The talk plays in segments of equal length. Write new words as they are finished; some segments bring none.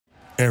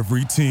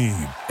Every team,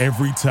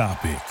 every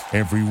topic,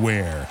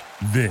 everywhere.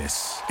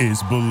 This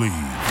is Believe.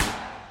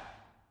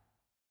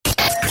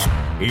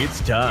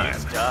 It's time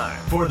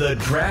for the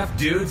Draft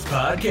Dudes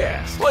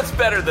Podcast. What's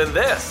better than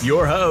this?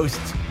 Your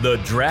hosts, the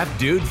Draft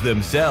Dudes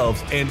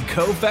themselves and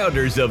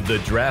co-founders of the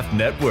Draft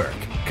Network,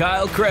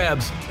 Kyle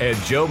Krabs and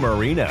Joe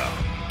Marino.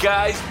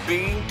 Guys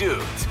being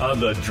dudes On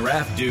the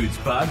Draft Dudes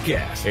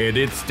Podcast. And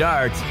it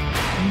starts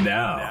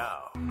now.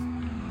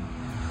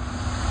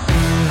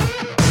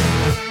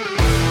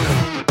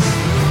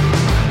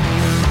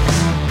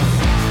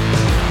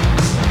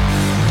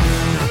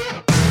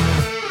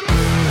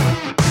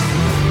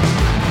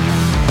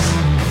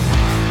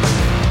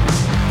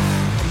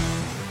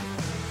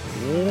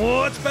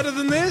 What's better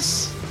than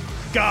this?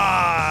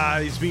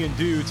 Guys being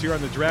dudes here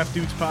on the Draft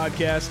Dudes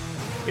Podcast.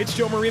 It's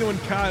Joe Marino and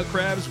Kyle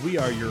Krabs. We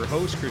are your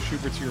hosts. Chris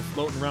Schubert's here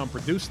floating around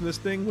producing this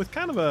thing with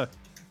kind of a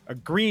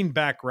green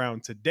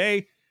background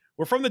today.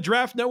 We're from the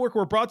Draft Network.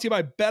 We're brought to you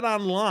by Bet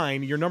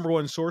Online, your number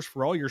one source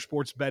for all your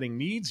sports betting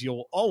needs.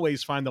 You'll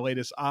always find the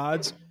latest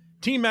odds,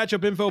 team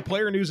matchup info,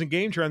 player news, and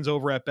game trends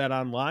over at Bet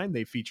Online.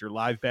 They feature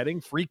live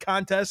betting, free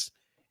contests,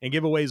 and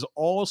giveaways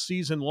all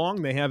season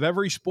long. They have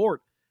every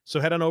sport. So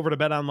head on over to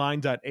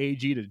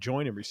betonline.ag to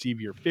join and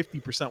receive your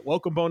 50%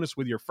 welcome bonus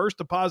with your first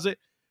deposit.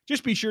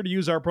 Just be sure to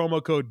use our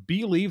promo code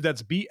BELIEVE,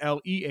 that's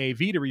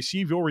BLEAV, to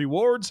receive your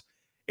rewards.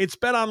 It's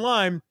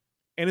BetOnline,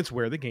 and it's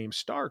where the game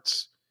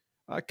starts.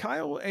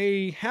 Kyle,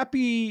 a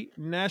happy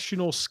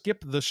National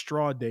Skip the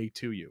Straw Day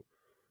to you.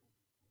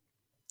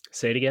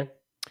 Say it again.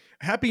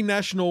 Happy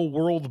National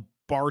World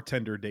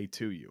Bartender Day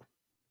to you.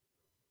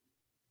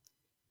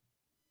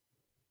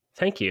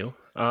 Thank you.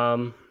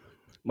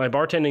 My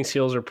bartending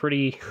skills are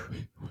pretty.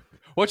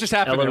 What just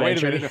happened there?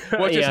 Wait a minute.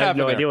 What just happened I have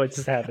no there? idea what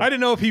just happened. I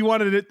didn't know if he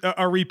wanted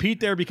a repeat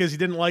there because he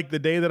didn't like the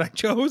day that I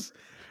chose,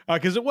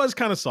 because it was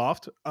kind of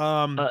soft.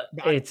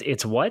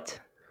 It's what?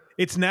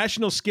 It's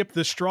National Skip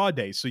the Straw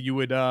Day, so you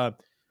would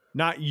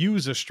not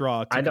use a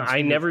straw.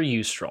 I never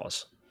use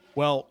straws.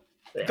 Well,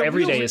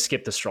 every day is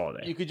Skip the Straw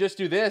Day. You could just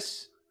do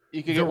this.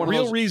 You could the get one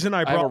real of those. reason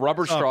I I brought have a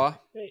rubber straw.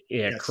 Yeah,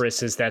 Yes.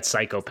 Chris is that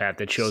psychopath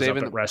that shows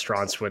Saving up at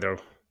restaurants with a.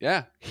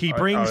 Yeah. He I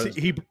brings was-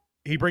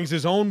 he brings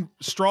his own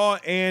straw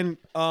and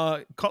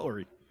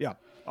cutlery. Yeah,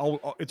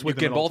 it's You with him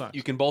can at all both. times.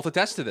 You can both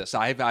attest to this.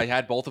 I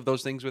had both of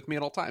those things with me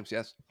at all times.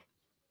 Yes.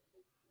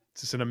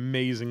 It's just an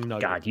amazing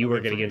nugget. God, you of are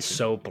going to get information.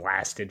 so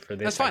blasted for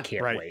this. That's fine. I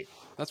can't Right. wait.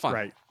 That's fine.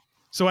 Right.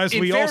 So as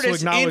In we also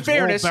fairness- acknowledge in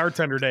fairness- World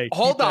Bartender Day,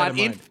 Hold keep that on.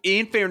 in mind.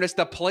 In fairness,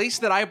 the place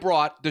that I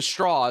brought the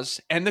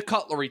straws and the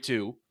cutlery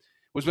to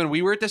was when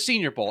we were at the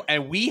Senior Bowl,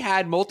 and we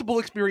had multiple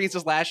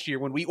experiences last year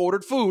when we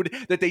ordered food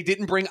that they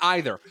didn't bring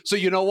either. So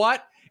you know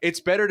what? It's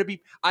better to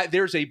be.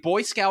 There's a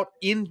Boy Scout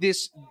in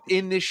this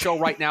show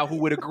right now who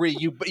would agree.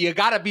 You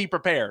got to be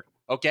prepared,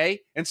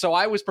 okay? And so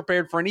I was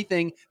prepared for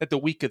anything that the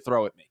week could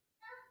throw at me.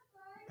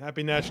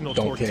 Happy National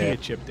Don't Tortilla care.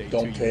 Chip Day.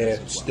 Don't to care. You guys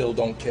as well. Still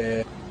don't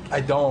care. I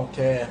don't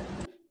care.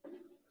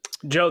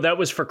 Joe, that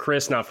was for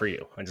Chris, not for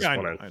you. I just Yeah, I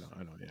want know. to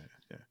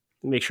Yeah,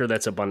 make sure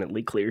that's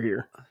abundantly clear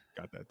here.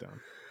 got that down.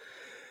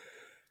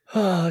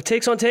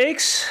 Takes on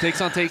takes.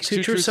 Takes on takes,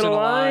 two truths and a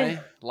lie.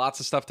 Lots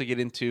of stuff to get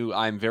into.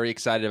 I'm very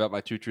excited about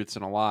my two truths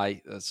and a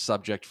lie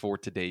subject for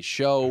today's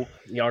show.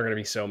 Y'all are going to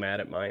be so mad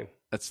at mine.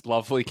 That's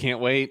lovely. Can't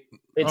wait.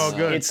 It's, Oh,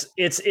 good.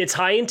 It's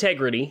high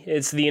integrity.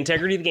 It's the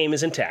integrity of the game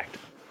is intact.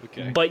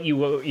 Okay. But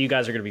you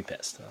guys are going to be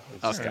pissed. Okay,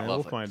 All right, we'll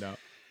lovely. find out.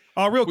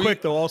 Real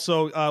quick, though,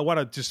 also, I want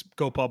to just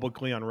go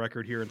publicly on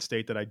record here and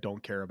state that I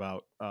don't care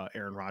about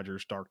Aaron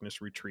Rodgers' darkness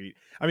retreat.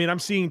 I mean, I'm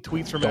seeing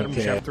tweets from Don't Adam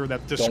care. Schefter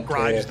that Don't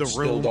describes care. the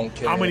Still room, don't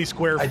care. how many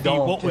square I feet,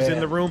 don't what was in care.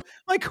 the room.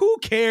 Like, who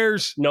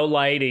cares? No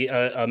light,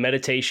 a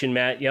meditation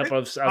mat. Yep,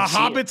 I've A seen,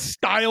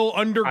 Hobbit-style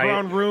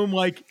underground room.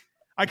 Like,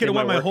 I could Did have my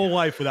went my work. whole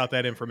life without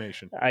that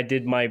information. I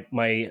did my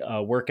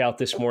workout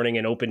this morning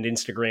and opened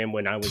Instagram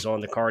when I was on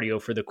the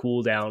cardio for the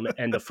cool down,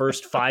 and the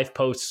first 5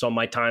 posts on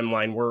my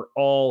timeline were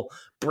all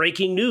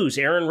breaking news.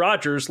 Aaron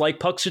Rodgers, like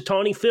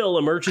Puxatawny Phil,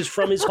 emerges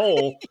from his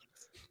hole.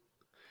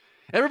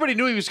 Everybody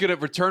knew he was going to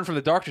return from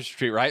the darkness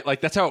retreat, right?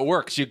 Like, that's how it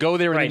works. You go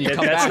there and Right, then you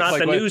come that's back. not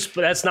like, the what- news.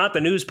 That's not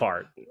the news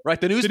part.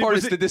 Right. The news Did it- part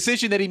was is it- the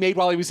decision that he made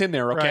while he was in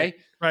there, okay?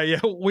 Right, yeah.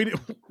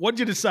 What'd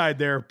you decide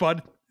there,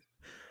 bud?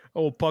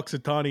 Oh,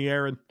 Puxatawny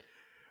Aaron.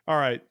 All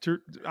right.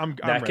 I'm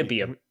That could ready.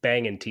 be a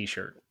banging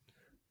T-shirt.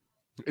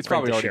 It's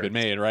probably the already shirt. been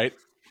made, right?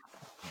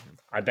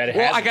 I bet it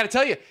Well, has. I got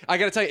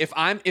to tell you,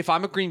 if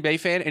I'm a Green Bay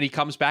fan and he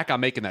comes back, I'm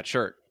making that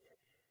shirt.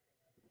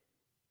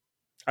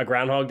 A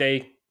Groundhog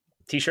Day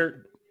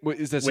T-shirt.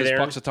 Is this With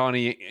Aaron?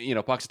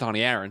 Puxatawny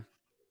Aaron?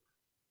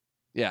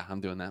 Yeah,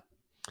 I'm doing that.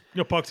 You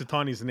know,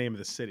 Puxatawny is the name of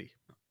the city.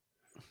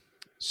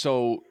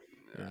 So,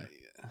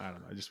 I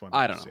don't know. I just wanted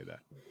I to don't say know.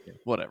 that.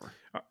 whatever.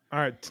 All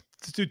right.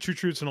 Let's do two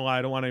truths and a lie.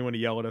 I don't want anyone to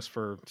yell at us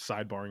for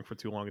sidebarring for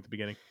too long at the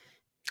beginning.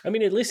 I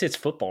mean, at least it's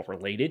football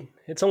related.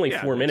 It's only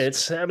 4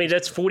 minutes. I mean,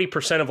 that's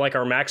 40% of like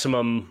our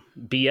maximum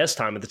BS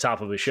time at the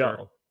top of a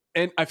show.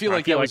 And I feel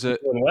like that was we're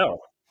doing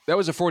well. That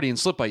was a Freudian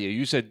slip by you.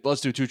 You said, let's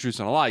do two truths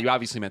and a lie. You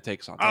obviously meant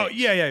takes on takes. Oh,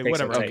 yeah,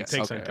 whatever. on Okay.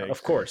 Takes on takes.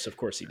 Of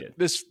course he did.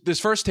 This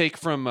first take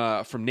from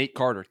Nate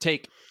Carter.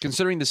 Take,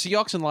 considering the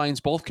Seahawks and Lions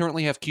both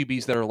currently have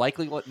QBs that are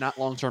likely not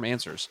long-term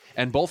answers,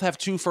 and both have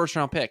 2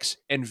 first-round picks,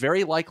 and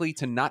very likely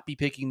to not be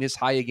picking this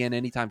high again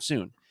anytime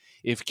soon.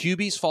 If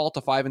QBs fall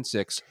to 5 and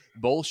 6,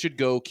 both should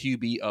go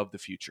QB of the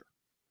future.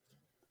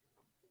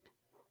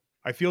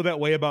 I feel that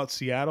way about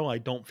Seattle. I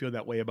don't feel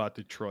that way about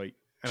Detroit.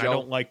 And Joe, I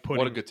don't like putting...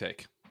 What a good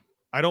take.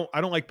 I don't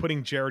like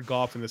putting Jared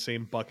Goff in the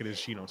same bucket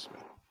as Geno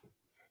Smith.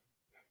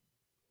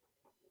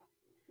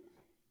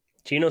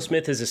 Geno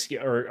Smith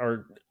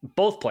are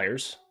both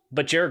players,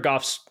 but Jared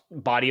Goff's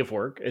body of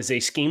work is a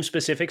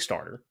scheme-specific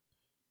starter.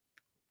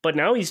 But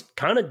now he's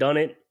kind of done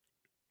it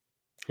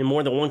in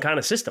more than one kind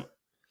of system.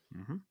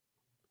 Mm-hmm.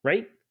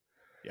 Right?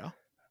 Yeah.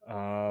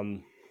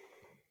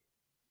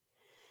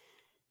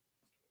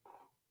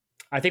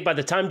 I think by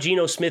the time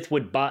Geno Smith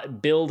would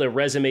build a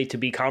resume to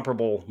be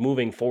comparable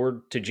moving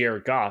forward to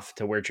Jared Goff,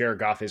 to where Jared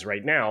Goff is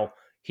right now,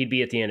 he'd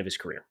be at the end of his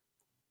career.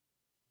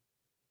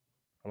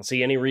 I don't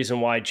see any reason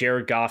why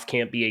Jared Goff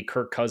can't be a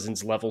Kirk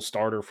Cousins level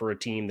starter for a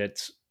team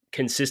that's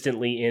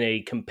consistently in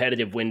a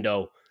competitive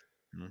window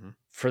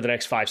for the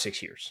next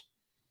 5-6 years.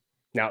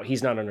 Now,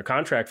 he's not under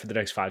contract for the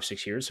next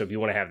 5-6 years, so if you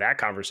want to have that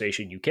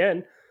conversation, you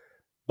can.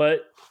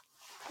 But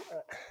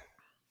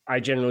I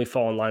generally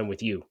fall in line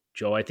with you,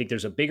 Joe. I think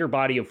there's a bigger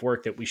body of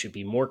work that we should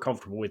be more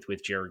comfortable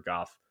with Jared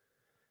Goff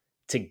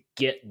to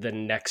get the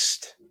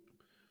next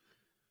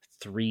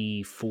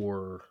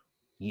 3-4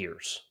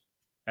 years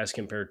as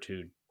compared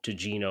to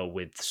Geno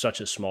with such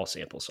a small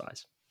sample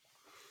size.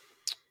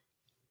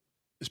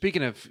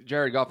 Speaking of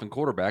Jared Goff and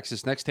quarterbacks,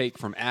 this next take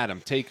from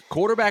Adam. Take,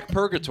 quarterback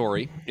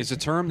purgatory is a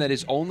term that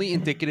is only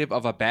indicative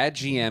of a bad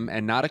GM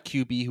and not a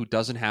QB who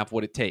doesn't have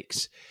what it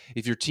takes.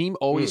 If your team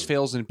always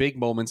fails in big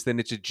moments, then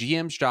it's a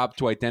GM's job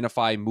to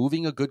identify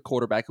moving a good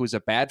quarterback who is a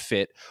bad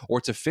fit or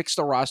to fix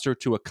the roster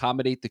to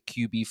accommodate the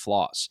QB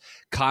flaws.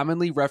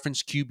 Commonly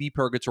referenced QB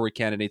purgatory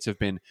candidates have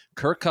been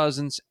Kirk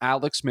Cousins,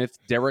 Alex Smith,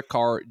 Derek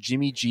Carr,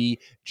 Jimmy G,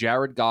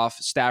 Jared Goff,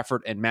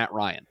 Stafford, and Matt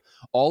Ryan.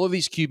 All of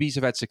these QBs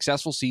have had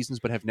successful seasons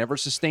but have never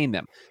sustained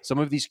them. Some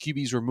of these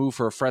QBs were moved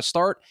for a fresh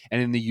start,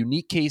 and in the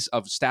unique case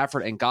of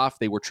Stafford and Goff,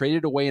 they were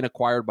traded away and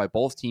acquired by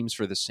both teams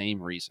for the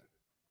same reason.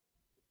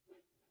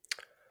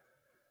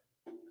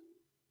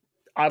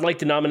 I'd like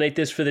to nominate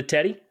this for the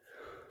Teddy.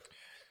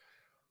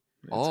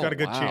 It's got a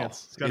good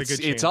chance. It's got a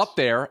good chance. It's up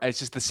there. It's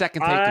just the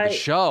second take of the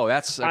show.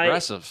 That's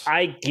aggressive.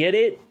 I get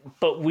it,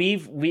 but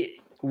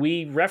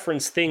we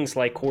reference things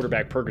like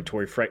quarterback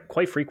purgatory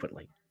quite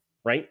frequently,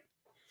 right?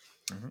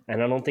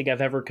 And I don't think I've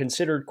ever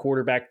considered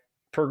quarterback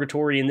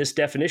purgatory in this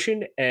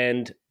definition,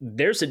 and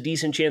there's a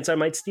decent chance I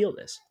might steal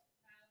this.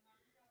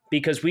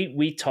 Because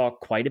we talk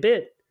quite a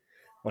bit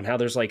on how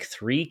there's like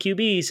 3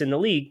 QBs in the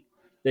league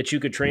that you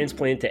could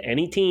transplant to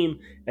any team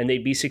and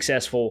they'd be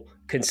successful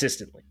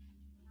consistently.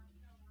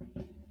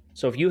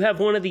 So if you have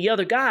one of the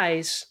other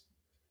guys,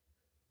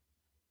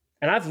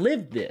 and I've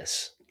lived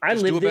this. I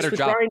lived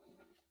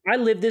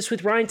this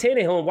with Ryan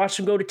Tannehill and watched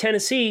him go to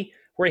Tennessee,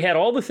 where he had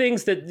all the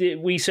things that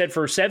we said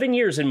for 7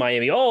 years in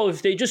Miami. Oh,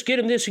 if they just get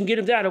him this and get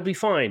him that, it'll be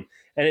fine.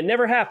 And it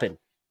never happened.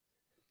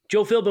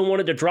 Joe Philbin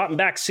wanted to drop him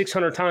back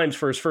 600 times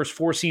for his first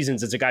 4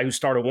 seasons as a guy who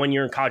started 1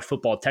 year in college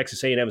football at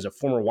Texas A&M as a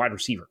former wide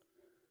receiver.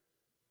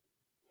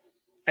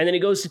 And then he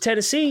goes to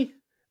Tennessee.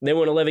 They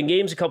won 11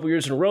 games a couple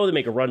years in a row. They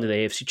make a run to the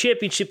AFC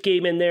Championship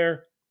game in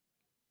there.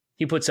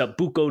 He puts up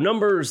buco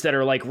numbers that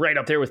are like right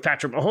up there with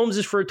Patrick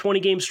Mahomes' for a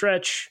 20-game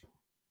stretch.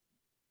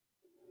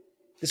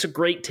 It's a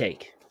great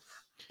take.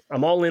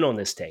 I'm all in on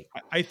this take.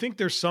 I think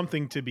there's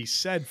something to be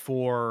said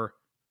for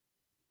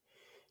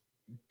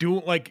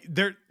doing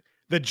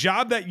the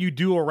job that you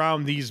do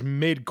around these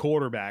mid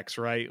quarterbacks,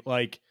 right?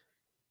 Like,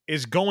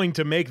 is going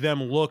to make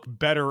them look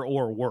better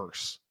or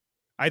worse.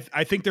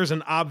 I think there's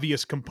an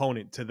obvious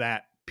component to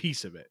that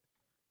piece of it.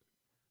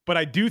 But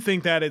I do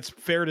think that it's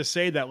fair to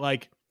say that,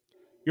 like,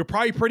 you're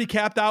probably pretty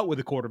capped out with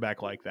a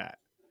quarterback like that.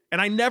 And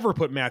I never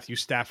put Matthew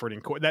Stafford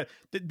in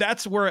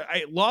that's where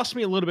it lost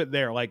me a little bit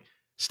there. Like,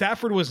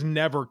 Stafford was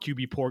never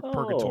QB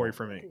purgatory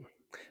for me.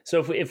 So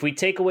if we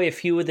take away a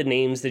few of the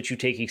names that you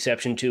take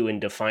exception to in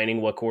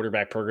defining what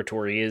quarterback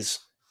purgatory is,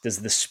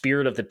 does the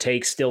spirit of the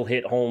take still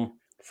hit home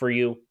for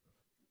you?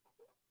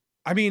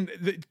 I mean,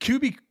 the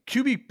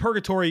QB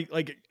purgatory,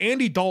 like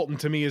Andy Dalton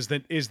to me is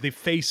the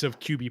face of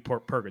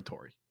QB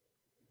purgatory.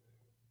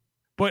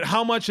 But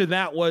how much of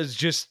that was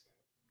just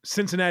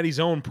Cincinnati's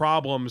own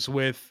problems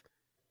with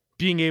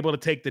being able to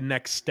take the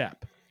next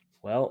step?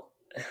 Well,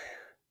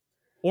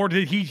 or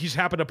did he just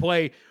happen to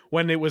play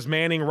when it was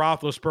Manning,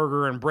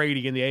 Roethlisberger, and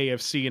Brady in the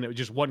AFC, and it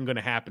just wasn't going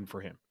to happen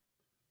for him?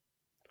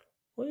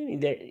 Well, I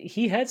mean,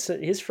 he had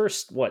his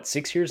first,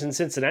 6 years in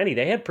Cincinnati.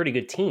 They had pretty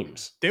good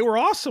teams. They were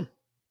awesome.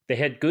 They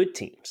had good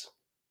teams.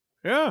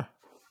 Yeah.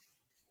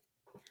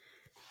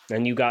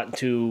 And you got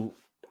to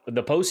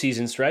the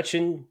postseason stretch,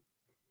 and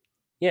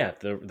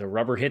the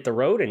rubber hit the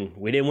road, and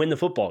we didn't win the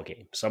football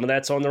game. Some of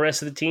that's on the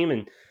rest of the team,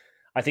 and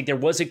I think there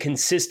was a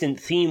consistent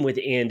theme with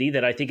Andy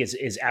that I think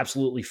is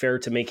absolutely fair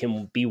to make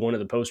him be one of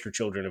the poster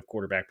children of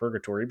quarterback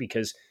purgatory,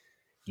 because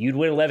you'd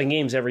win 11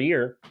 games every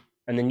year,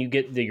 and then you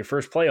get your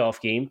first playoff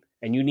game,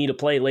 and you need a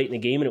play late in the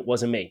game, and it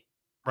wasn't me.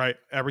 Right,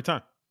 every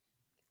time.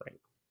 Right.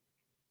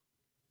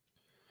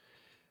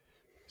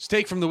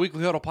 Take from the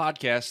Weekly Huddle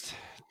podcast.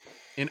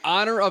 In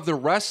honor of the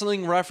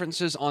wrestling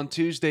references on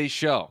Tuesday's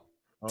show,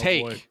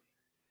 Boy.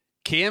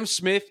 Cam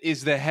Smith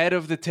is the head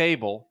of the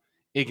table.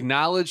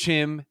 Acknowledge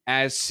him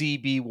as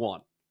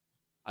CB1.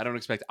 I don't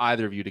expect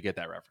either of you to get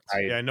that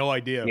reference. No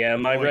idea. Yeah,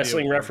 my No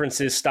wrestling idea.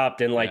 references stopped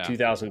in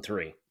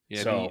 2003.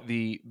 Yeah, so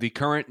the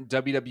current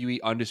WWE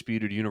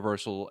Undisputed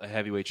Universal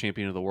Heavyweight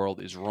Champion of the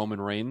world is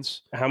Roman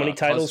Reigns. how many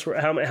titles were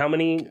how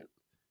many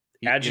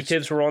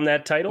adjectives were on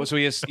that title? Well, so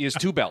he has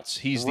 2 belts.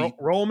 He's the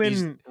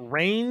Roman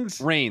Reigns.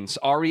 Reigns,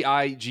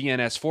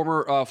 Reigns,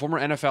 former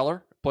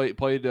NFLer. Played. He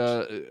played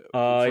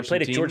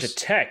at Georgia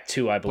Tech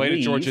too, I believe. Played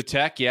at Georgia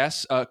Tech,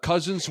 yes.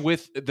 Cousins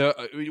with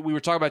we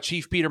were talking about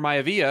Chief Peter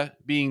Maivia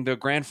being the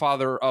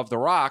grandfather of The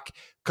Rock.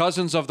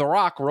 Cousins of The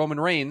Rock, Roman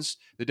Reigns,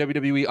 the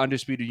WWE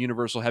Undisputed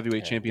Universal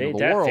Heavyweight Champion of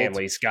the world. That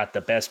family's got the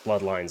best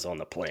bloodlines on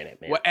the planet,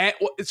 man.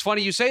 Well, it's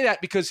funny you say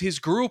that because his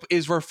group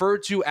is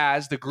referred to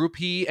as the group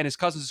he and his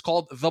cousins is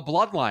called the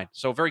Bloodline.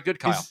 So very good,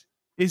 Kyle.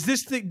 Is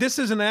this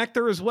is an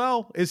actor as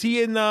well? Is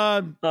he in?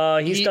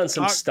 He's done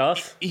some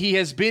stuff. He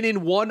has been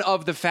in one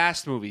of the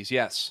Fast movies.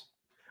 Yes,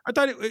 I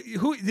thought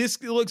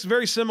this looks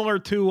very similar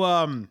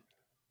to.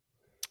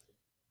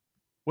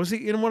 Was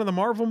he in one of the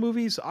Marvel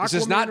movies? This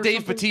is not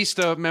Dave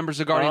Bautista, members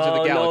of Guardians of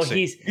the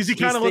Galaxy. No, does he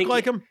kind of look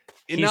like him?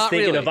 He's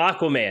thinking of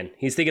Aquaman.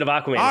 He's thinking of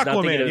Aquaman.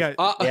 Aquaman,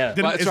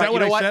 yeah. Is that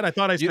what I said? I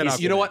thought I said Aquaman.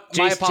 You know what?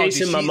 My apologies.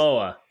 Jason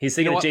Momoa. He's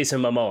thinking of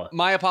Jason Momoa.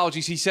 My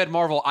apologies. He said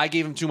Marvel. I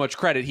gave him too much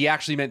credit. He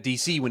actually meant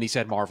DC when he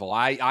said Marvel.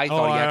 I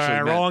thought he actually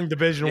meant... wrong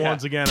division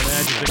once again.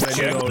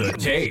 Check the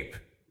tape.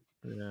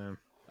 Yeah.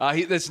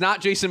 That's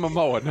not Jason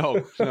Momoa.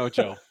 No,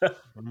 Joe.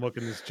 I'm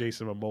looking this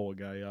Jason Momoa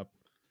guy up.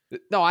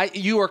 No,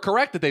 you are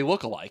correct that they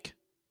look alike.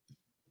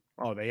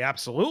 Oh, they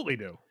absolutely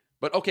do.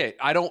 But okay,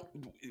 I don't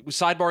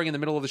sidebarring in the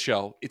middle of the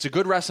show. It's a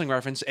good wrestling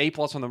reference, A+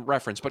 on the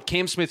reference. But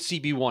Cam Smith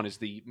CB1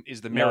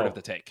 is the merit of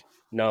the take.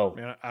 No,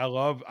 man, I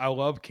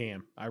love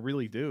Cam. I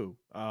really do.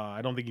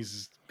 I don't think he's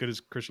as good as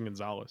Christian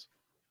Gonzalez.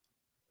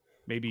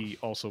 Maybe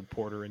also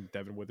Porter and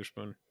Devin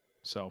Witherspoon.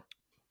 So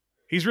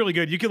he's really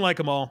good. You can like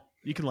them all.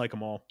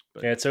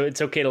 But. Yeah, so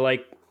it's okay to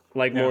like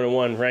more than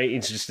one, right?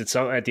 It's just at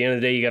the end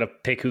of the day, you got to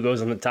pick who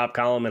goes on the top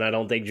column, and I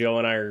don't think Joe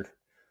and I are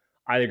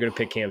either going to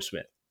pick Cam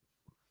Smith.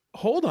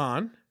 Hold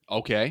on.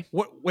 Okay.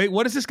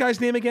 What is this guy's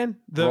name again?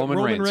 The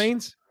Roman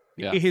Reigns?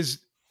 Yeah. His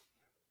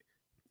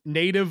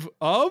native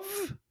of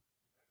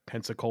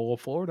Pensacola,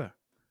 Florida,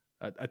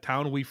 a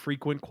town we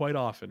frequent quite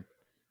often.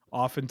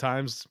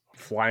 Oftentimes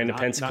flying to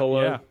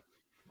Pensacola.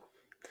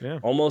 Yeah.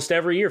 Almost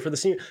every year for the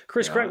senior.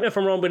 Chris, correct me if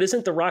I'm wrong, but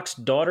isn't The Rock's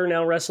daughter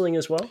now wrestling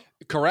as well?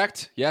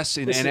 Correct. Yes,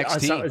 in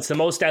NXT. It's the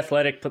most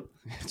athletic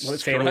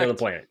family on the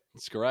planet.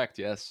 It's correct.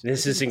 Yes.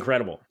 This is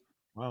incredible.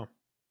 Wow.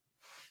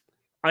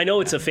 I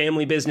know it's a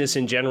family business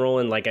in general,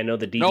 and I know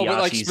the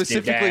DiBiase's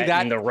did that,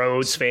 and the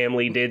Rhodes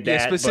family did that.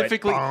 Yeah,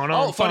 specifically.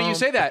 Funny you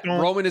say that.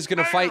 Roman is going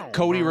to fight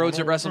Cody Rhodes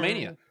at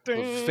WrestleMania.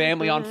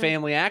 Family on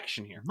family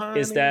action here.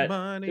 Is that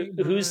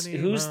who's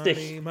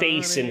the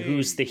face and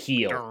who's the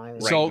heel?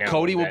 Right so now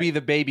Cody will be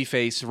the baby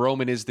face.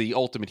 Roman is the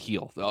ultimate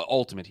heel.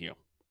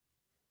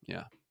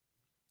 Yeah.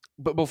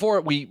 But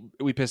before we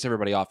piss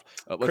everybody off,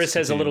 Chris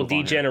has a little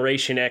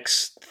D-Generation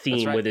X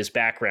theme with his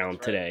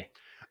background today.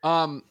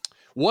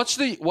 What's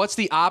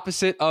the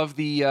opposite of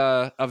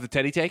the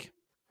Teddy take?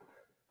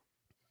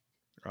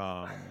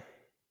 So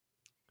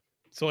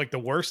the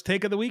worst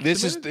take of the week.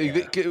 This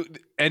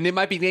and it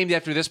might be named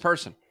after this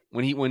person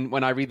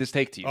when I read this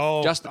take to you.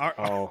 Oh, Justin.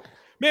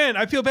 Man,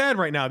 I feel bad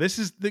right now. This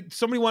is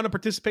somebody want to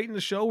participate in the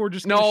show. We're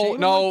just no.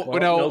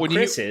 When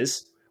Chris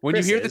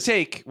you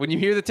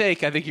hear the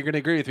take, I think you're going to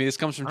agree with me. This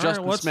comes from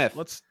Justin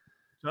Smith.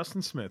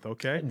 Justin Smith,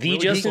 okay. The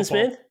Justin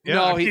Smith? Yeah,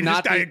 no, he's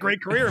not a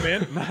great career,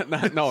 man.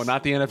 not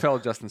the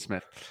NFL Justin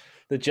Smith.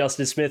 The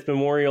Justin Smith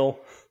Memorial.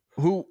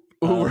 Who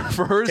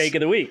refers take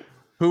of the week.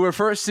 Who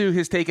refers to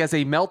his take as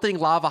a melting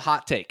lava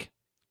hot take.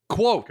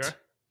 Quote. Okay.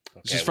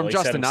 This is from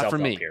Justin, not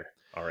from me.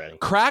 Already.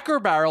 Cracker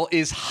Barrel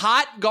is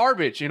hot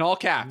garbage in all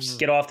caps.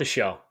 Get off the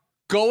show.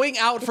 Going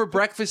out for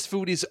breakfast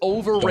food is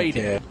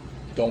overrated.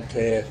 Don't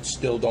care.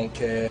 Still don't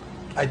care.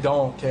 I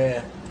don't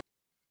care.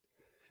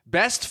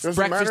 Best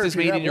breakfast is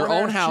made in your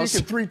own house. Cheek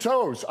and 3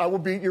 toes. I will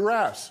beat your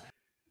ass.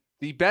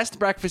 The best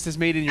breakfast is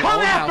made in your own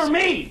house. Come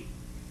after me!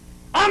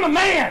 I'm a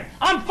man!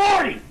 I'm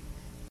 40!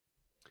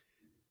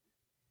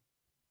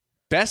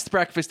 Best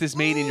breakfast is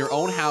made in your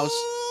own house.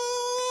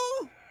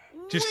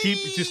 Just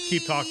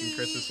keep talking,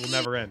 Chris. This will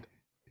never end.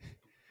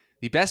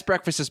 The best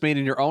breakfast is made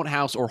in your own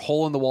house or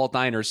hole-in-the-wall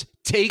diners.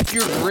 Take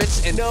your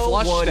grits and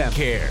flush them. No one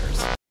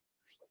cares.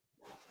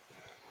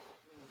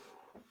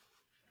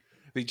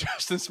 The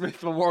Justin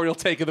Smith Memorial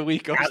take of the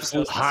week goes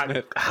absolute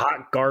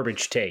hot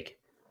garbage take.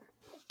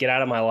 Get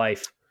out of my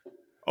life.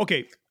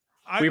 Okay,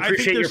 We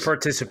appreciate your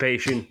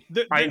participation.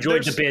 I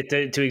enjoyed the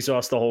bit to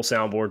exhaust the whole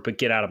soundboard, but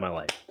get out of my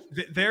life.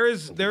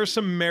 There's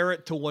some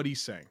merit to what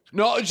he's saying.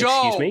 No,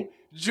 Joe. Excuse me?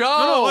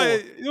 Joe.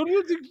 No,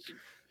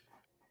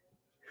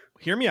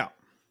 hear me out.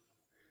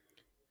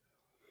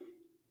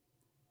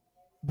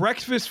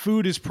 Breakfast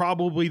food is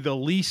probably the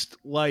least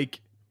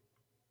like.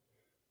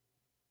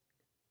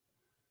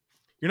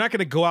 You're not going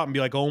to go out and be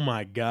like, "Oh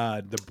my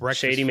God, the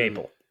breakfast Shady food.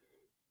 Maple."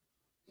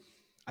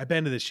 I've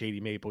been to the Shady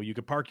Maple. You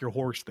could park your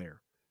horse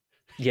there.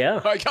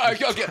 Yeah. Okay. I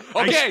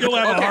still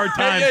have a hard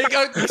time.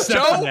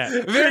 Joe,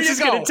 there you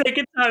go. Going to take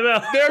a time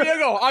out. There you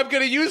go. I'm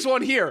going to use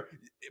one here.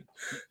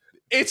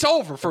 It's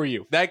over for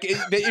you.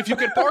 If you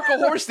can park a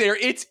horse there,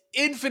 it's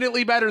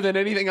infinitely better than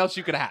anything else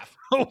you could have.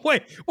 Oh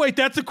wait,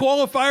 that's a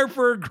qualifier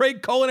for a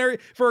great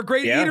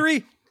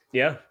eatery?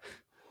 Yeah.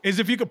 Is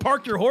if you could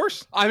park your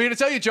horse? I'm going to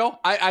tell you, Joe,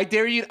 I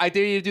dare you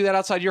to do that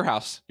outside your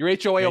house. Your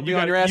HOA will be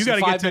on your ass in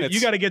 5 minutes. You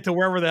got to get to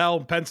wherever the hell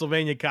in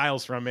Pennsylvania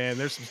Kyle's from, man.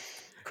 There's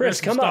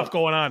some stuff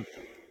going on.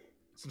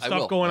 Some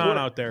stuff going on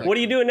out there. What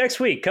are you doing next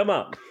week? Come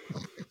up.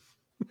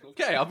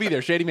 Okay, I'll be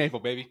there. Shady Maple,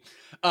 baby.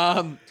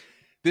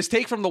 This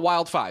take from the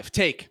Wild 5.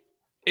 Take.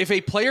 If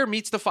a player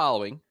meets the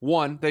following: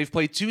 1, they've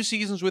played 2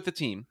 seasons with the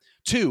team.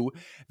 2,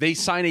 they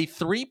sign a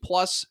 3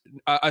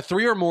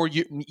 or more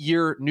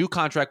year new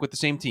contract with the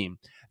same team.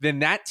 Then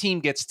that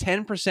team gets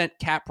 10%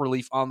 cap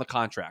relief on the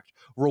contract.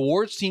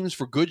 Rewards teams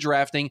for good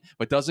drafting,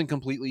 but doesn't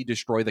completely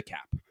destroy the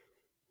cap.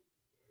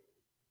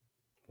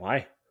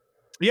 Why?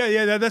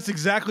 Yeah, that's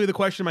exactly the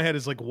question in my head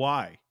is like,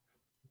 why?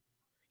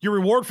 Your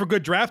reward for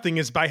good drafting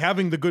is by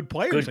having the good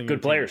players.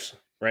 Good players,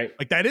 right?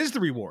 Like that is the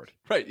reward.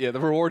 Right, yeah, the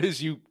reward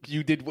is you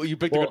picked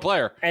a good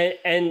player.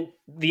 And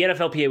the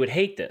NFLPA would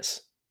hate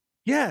this.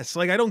 Yes,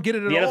 like I don't get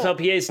it at all.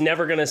 The NFLPA is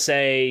never going to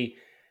say,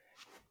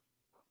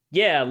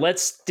 yeah,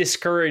 let's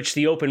discourage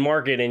the open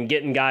market and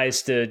getting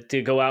guys to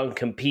go out and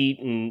compete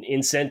and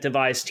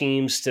incentivize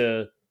teams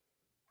to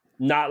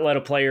not let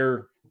a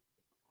player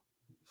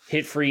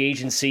hit free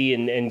agency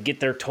and get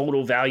their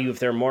total value of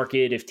their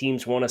market if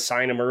teams want to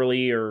sign them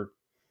early or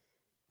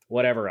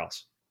whatever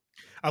else.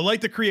 I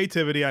like the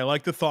creativity. I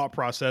like the thought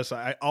process.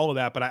 All of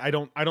that, but I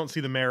don't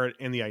see the merit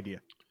in the idea.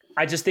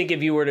 I just think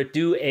if you were to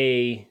do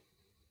a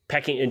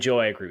pecking, and Joe,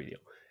 I agree with you.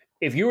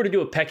 If you were to do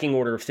a pecking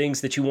order of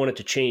things that you wanted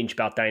to change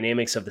about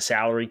dynamics of the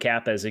salary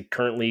cap as it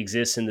currently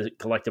exists in the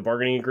collective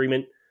bargaining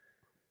agreement,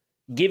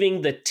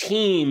 giving the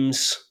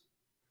teams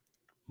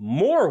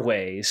more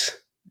ways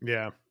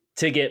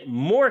to get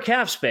more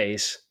cap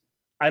space,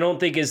 I don't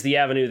think is the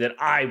avenue that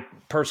I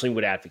personally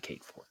would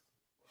advocate for.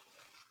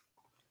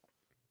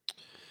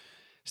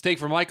 Stake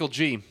for Michael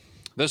G.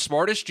 The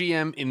smartest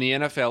GM in the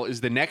NFL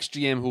is the next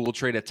GM who will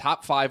trade a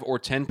top 5 or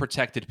 10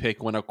 protected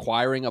pick when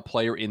acquiring a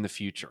player in the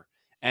future.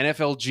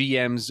 NFL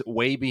GMs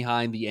way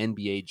behind the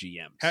NBA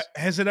GMs.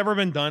 Has it ever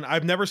been done?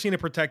 I've never seen a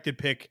protected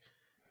pick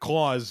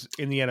clause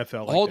in the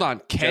NFL. Hold on.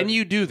 Can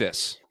you do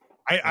this?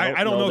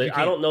 I don't know if you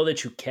can. I don't know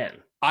that you can.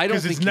 I don't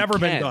think it's never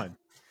been done.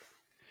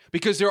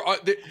 Because there are,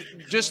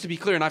 just to be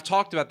clear, and I've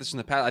talked about this in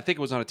the past, I think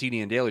it was on a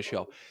TD and Daily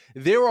show.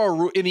 There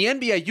are, in the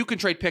NBA, you can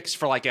trade picks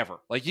for like ever.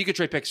 Like you could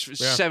trade picks for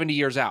 70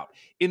 years out.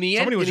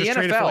 Somebody was just NFL,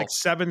 traded for like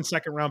 7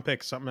 second-round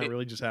picks, something that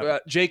really just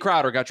happened. Jay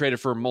Crowder got traded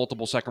for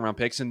multiple second-round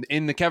picks. And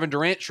in the Kevin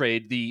Durant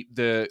trade,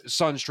 the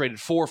Suns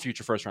traded 4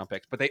 future first-round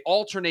picks. But they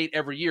alternate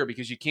every year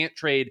because you can't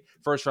trade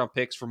first-round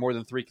picks for more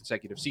than 3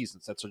 consecutive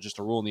seasons. That's just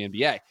a rule in the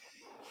NBA.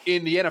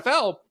 In the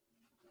NFL,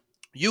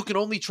 you can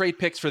only trade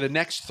picks for the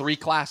next 3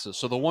 classes.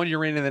 So the one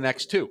you're in and the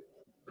next 2.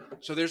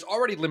 So there's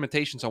already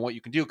limitations on what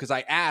you can do. Because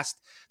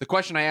the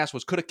question I asked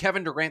was, could a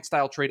Kevin Durant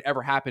style trade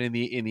ever happen in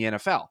the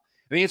NFL?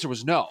 And the answer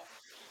was no,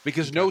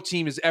 because no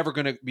team is ever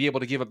going to be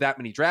able to give up that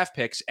many draft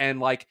picks, and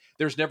like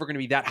there's never going to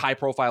be that high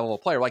profile of a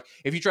player. Like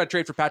if you try to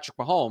trade for Patrick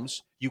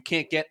Mahomes, you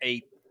can't get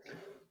a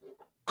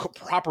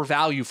proper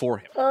value for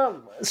him.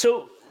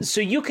 So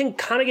you can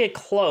kind of get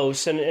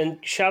close,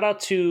 and shout out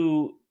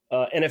to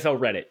NFL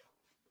Reddit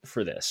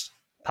for this.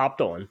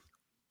 Popped on,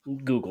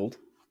 Googled,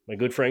 my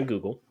good friend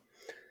Google.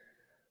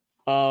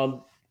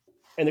 And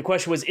the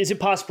question was, is it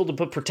possible to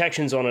put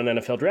protections on an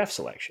NFL draft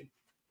selection?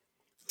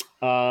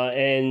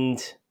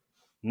 And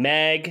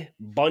mag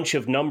bunch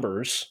of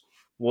numbers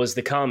was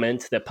the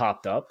comment that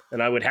popped up.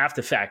 And I would have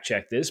to fact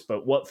check this,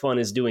 but what fun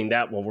is doing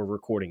that while we're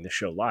recording the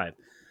show live?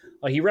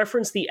 He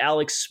referenced the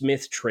Alex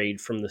Smith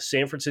trade from the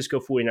San Francisco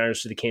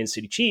 49ers to the Kansas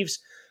City Chiefs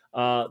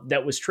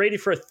that was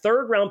traded for a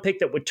 3rd-round pick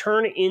that would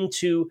turn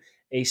into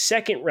a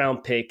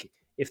 2nd-round pick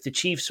if the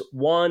Chiefs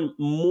won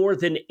more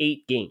than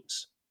 8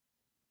 games.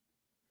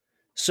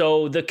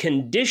 So the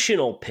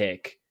conditional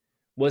pick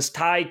was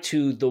tied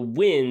to the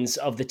wins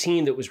of the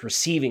team that was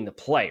receiving the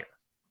player.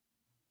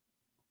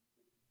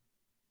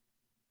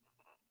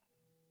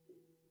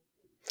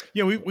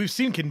 Yeah, we've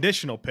seen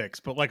conditional picks,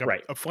 but like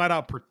a flat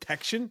out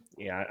protection.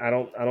 Yeah, I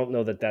don't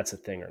know that that's a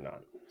thing or not.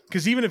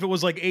 Because even if it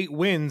was like 8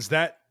 wins,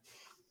 that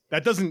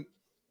doesn't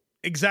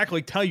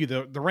exactly tell you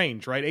the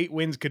range, right? 8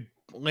 wins could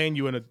land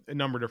you in a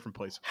number of different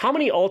places. How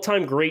many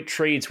all-time great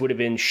trades would have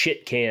been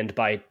shit canned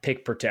by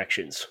pick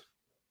protections?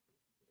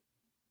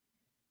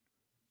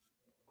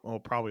 Oh,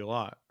 probably a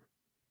lot.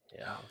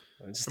 Yeah.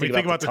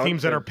 Think about the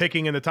teams that are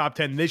picking in the top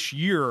 10 this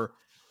year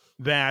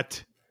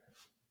that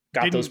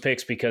got those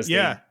picks because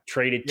they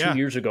traded 2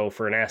 years ago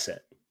for an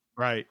asset.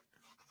 Right.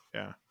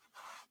 Yeah.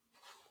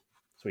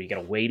 So you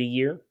got to wait a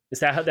year. Is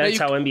that how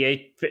how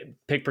NBA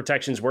pick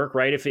protections work?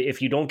 Right.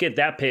 If you don't get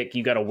that pick,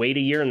 you got to wait a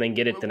year and then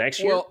get it the next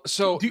year. Well,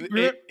 so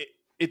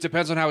it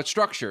depends on how it's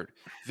structured.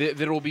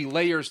 There will be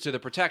layers to the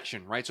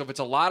protection, right? So if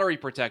it's a lottery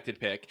protected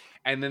pick,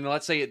 and then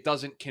let's say it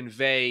doesn't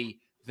convey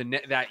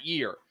that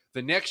year.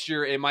 The next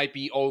year, it might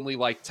be only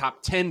like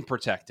top 10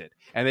 protected.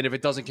 And then if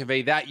it doesn't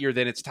convey that year,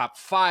 then it's top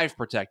 5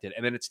 protected.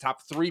 And then it's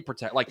top 3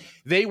 protected. Like,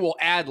 they will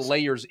add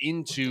layers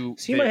into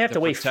So you might have to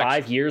wait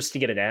 5 years to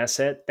get an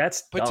asset?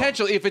 That's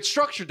potentially, if it's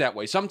structured that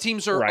way. Some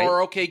teams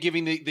are okay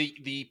giving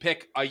the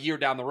pick a year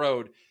down the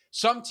road.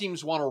 Some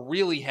teams want to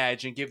really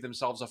hedge and give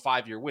themselves a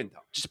 5-year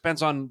window. Just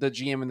depends on the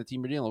GM and the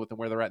team you're dealing with and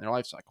where they're at in their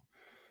life cycle.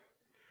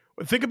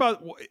 Think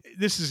about,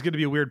 this is going to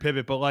be a weird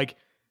pivot, but like,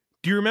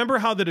 do you remember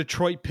how the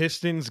Detroit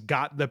Pistons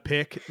got the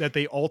pick that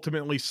they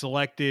ultimately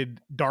selected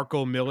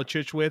Darko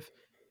Milicic with?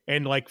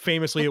 And like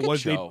famously, it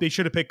was they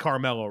should have picked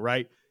Carmelo,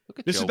 right?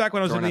 This is back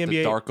when I was in the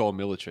NBA. The Darko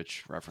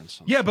Milicic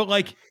reference. Yeah, but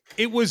like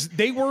it was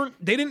they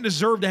didn't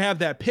deserve to have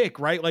that pick,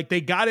 right? Like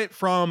they got it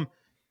from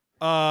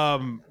they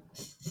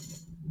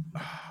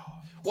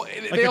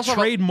also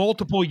trade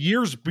multiple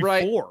years before.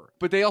 Right.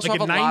 But they also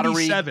like have a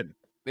lottery. 97.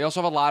 They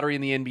also have a lottery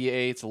in the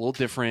NBA. It's a little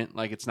different.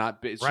 Like it's not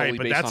solely right,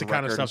 but based that's on the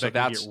kind record. of stuff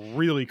that can get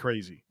really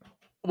crazy.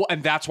 Well,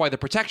 and that's why the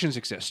protections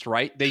exist,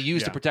 right? They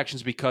use the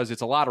protections because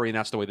it's a lottery, and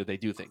that's the way that they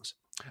do things.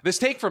 This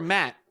take from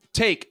Matt.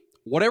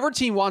 Whatever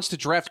team wants to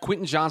draft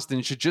Quentin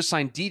Johnston should just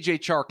sign DJ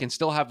Chark and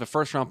still have the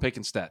first-round pick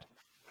instead.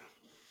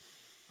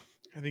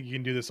 I think you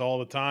can do this all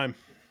the time.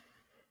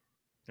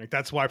 Like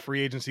that's why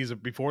free agencies are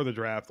before the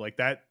draft. Like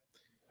that,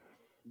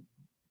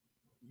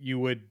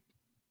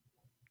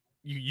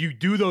 you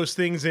do those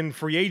things in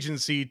free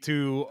agency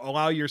to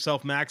allow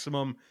yourself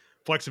maximum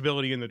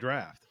flexibility in the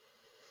draft.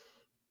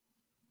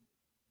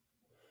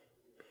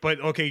 But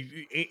okay,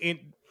 in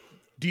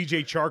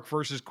DJ Chark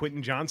versus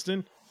Quentin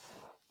Johnston,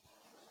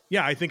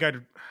 yeah, I think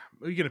are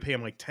you going to pay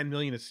him like $10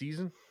 million a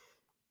season?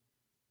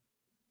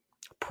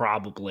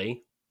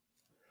 Probably.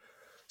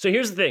 So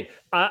here's the thing: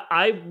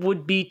 I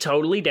would be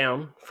totally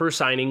down for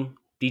signing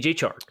DJ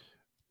Chark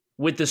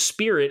with the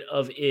spirit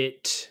of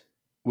it.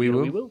 We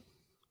will.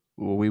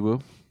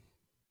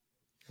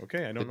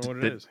 Okay, I don't know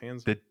what it is.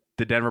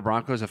 The Denver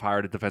Broncos have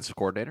hired a defensive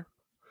coordinator.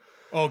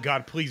 Oh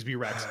God, please be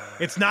Rex.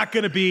 It's not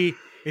going to be.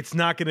 It's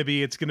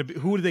going to be.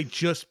 Who did they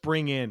just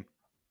bring in?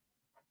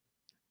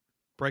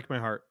 Break my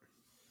heart.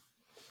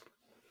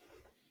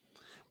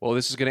 Well,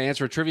 this is going to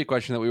answer a trivia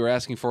question that we were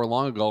asking for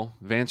long ago.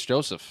 Vance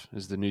Joseph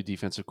is the new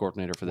defensive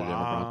coordinator for the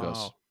Denver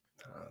Broncos.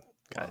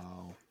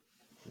 Wow.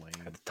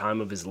 At the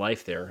time of his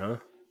life there, huh?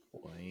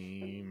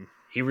 Lame.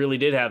 He really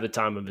did have the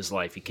time of his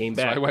life. He came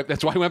back.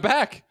 That's why he went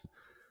back.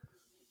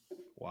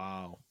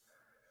 Wow.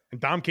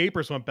 And Dom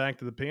Capers went back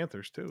to the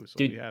Panthers, too. So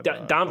dude,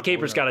 Dom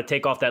Capers got to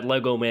take off that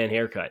Lego man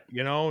haircut.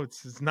 You know,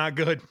 it's not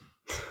good.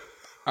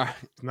 All right.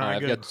 It's not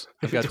good.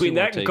 I've got between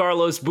that and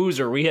Carlos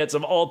Boozer, we had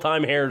some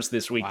all-time hairs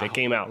this week that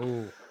came out.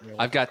 Ooh,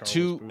 I've got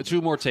two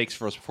more takes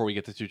for us before we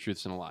get to two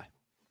truths and a lie.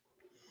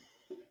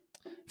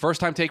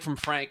 First time take from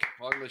Frank.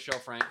 Welcome to the show,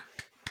 Frank.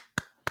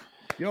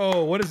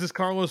 Yo, what is this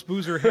Carlos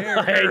Boozer hair?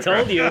 I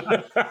told you.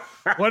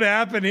 What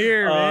happened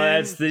here, man?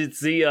 It's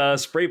the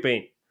spray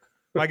paint.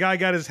 My guy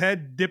got his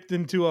head dipped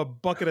into a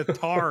bucket of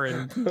tar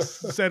and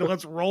said,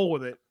 let's roll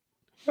with it.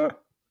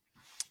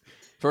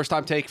 First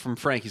time take from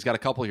Frank. He's got a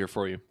couple here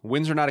for you.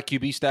 Wins are not a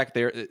QB stat.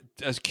 They're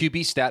a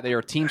QB stat. They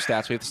are team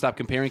stats. We have to stop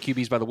comparing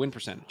QBs by the win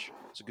percentage.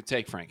 It's a good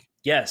take, Frank.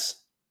 Yes.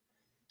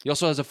 He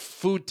also has a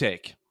food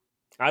take.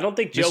 I don't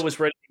think Joe was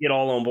ready to get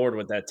all on board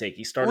with that take.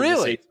 He started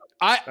to say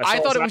I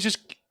thought it was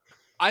just...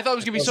 I thought it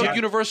was going to be so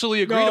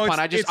universally agreed upon.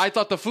 I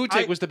thought the food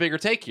take was the bigger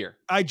take here.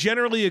 I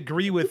generally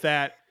agree with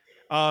that.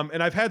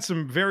 And I've had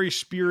some very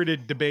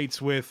spirited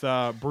debates with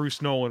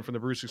Bruce Nolan from the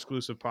Bruce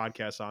Exclusive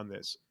podcast on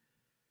this.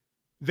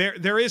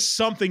 There is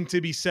something to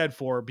be said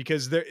for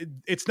because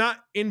it's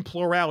not in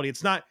plurality.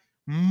 It's not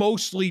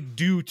mostly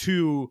due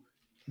to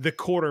the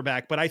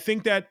quarterback, but I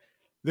think that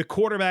the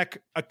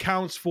quarterback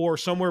accounts for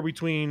somewhere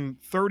between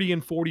 30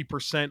 and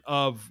 40%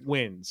 of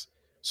wins.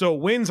 So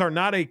wins are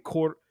not a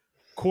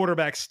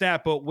quarterback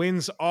stat, but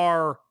wins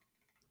are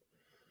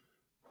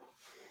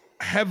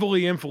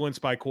heavily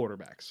influenced by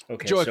quarterbacks.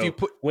 Okay, Joe, so if you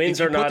put wins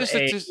are not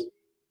a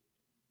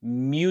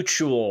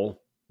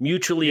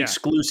mutually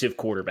exclusive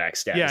quarterback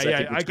status.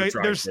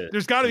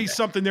 There's got to be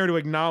something there to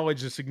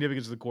acknowledge the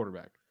significance of the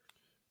quarterback.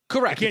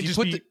 Correct.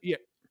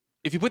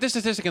 If you put this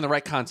statistic in the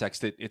right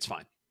context, it's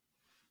fine.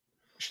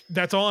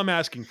 That's all I'm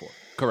asking for.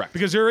 Correct.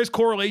 Because there is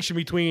correlation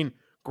between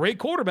great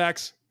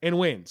quarterbacks and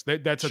wins.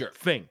 That's a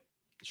thing.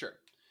 Sure.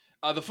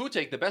 The food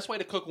take, the best way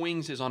to cook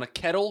wings is on a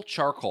kettle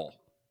charcoal.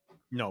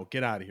 No,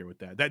 get out of here with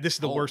that. This is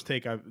the worst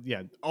take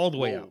all the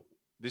way out.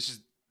 This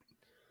is,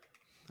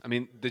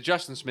 the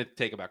Justin Smith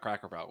take about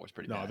Cracker Barrel was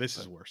pretty bad. No, this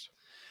is worse.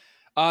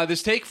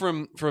 This take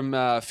from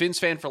Finn's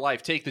Fan for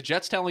Life. Take the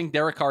Jets telling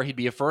Derek Carr he'd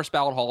be a first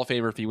ballot Hall of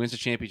Famer if he wins the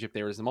championship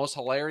there is the most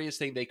hilarious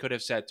thing they could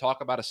have said.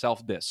 Talk about a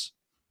self-diss.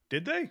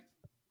 Did they?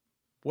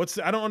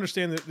 I don't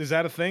understand. Is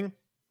that a thing?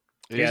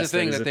 It is a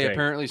thing that they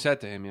apparently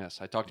said to him, yes.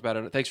 I talked about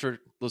it. Thanks for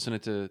listening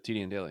to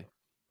TD and Daily.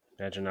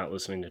 Imagine not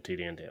listening to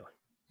TD and Daily.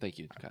 Thank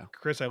you, Kyle.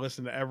 Chris, I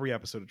listened to every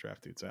episode of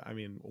Draft Dudes. I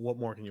mean, what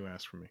more can you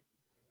ask from me?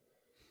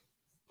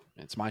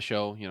 It's my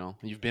show, you know.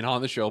 You've been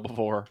on the show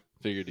before.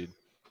 Figured you'd.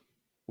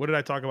 What did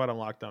I talk about on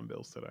Lockdown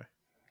Bills today?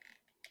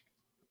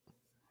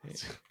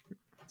 That's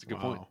a good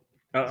point.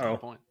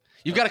 Uh-oh.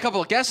 You've got a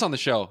couple of guests on the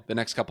show the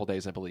next couple of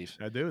days, I believe.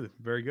 I do.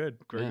 Very good.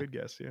 Very good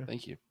guests, yeah.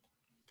 Thank you.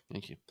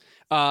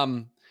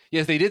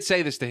 Yes, they did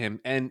say this to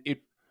him, and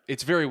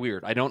it's very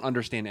weird. I don't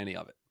understand any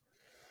of it.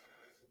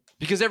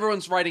 Because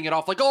everyone's writing it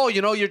off like, oh,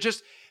 you know, they're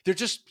just,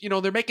 you know,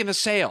 they're making the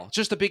sale. It's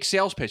just a big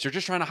sales pitch. They're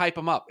just trying to hype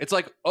him up. It's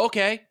like,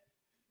 okay,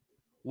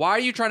 why are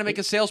you trying to make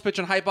a sales pitch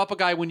and hype up a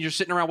guy when you're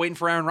sitting around waiting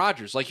for Aaron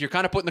Rodgers? Like, you're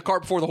kind of putting the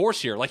cart before the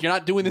horse here. Like, you're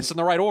not doing this in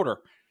the right order.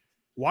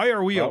 Why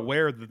are we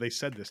aware that they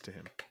said this to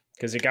him?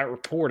 Because it got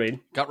reported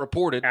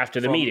after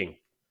the meeting.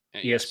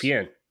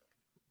 ESPN.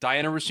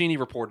 Diana Rossini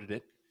reported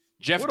it.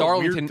 Jeff What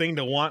Darlington, a weird thing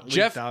to want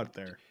leaked out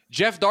there.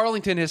 Jeff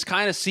Darlington has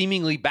kind of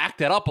seemingly backed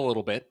that up a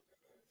little bit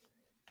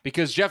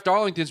because Jeff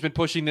Darlington's been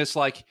pushing this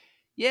like,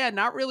 yeah,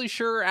 not really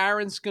sure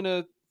Aaron's going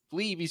to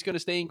leave. He's going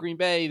to stay in Green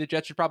Bay. The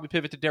Jets should probably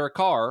pivot to Derek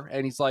Carr.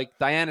 And he's like,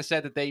 Diana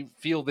said that they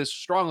feel this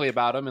strongly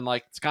about him and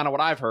like, it's kind of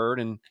what I've heard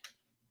and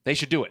they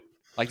should do it.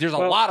 Like there's a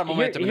lot of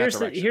momentum in that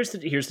direction.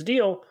 Here's the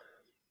deal.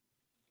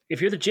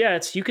 If you're the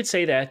Jets, you could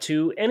say that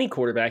to any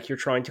quarterback you're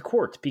trying to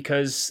court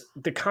because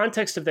the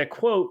context of that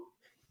quote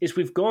is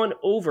we've gone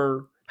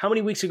over how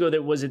many weeks ago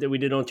that was it that we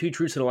did on Two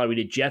Truths and a Lie? We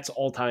did Jets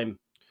all-time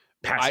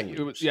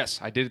passing. Yes,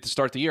 I did it to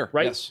start the year.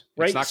 Right, yes,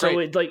 right. It's not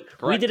great.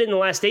 So we did it in the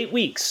last 8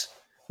 weeks.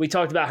 We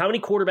talked about how many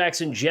quarterbacks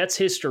in Jets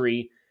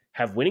history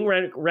have winning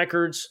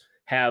records,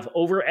 have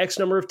over X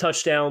number of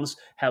touchdowns,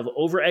 have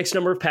over X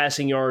number of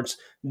passing yards.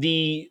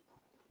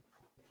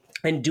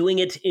 And doing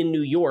it in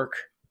New York,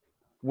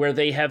 where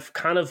they have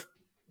kind of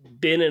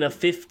been in a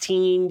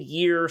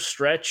 15-year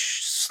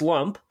stretch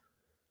slump.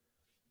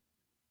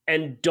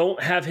 And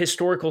don't have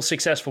historical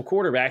successful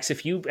quarterbacks.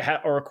 If you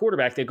are a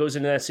quarterback that goes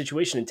into that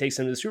situation and takes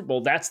them to the Super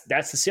Bowl, that's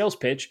the sales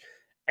pitch,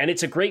 and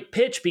it's a great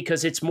pitch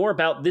because it's more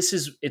about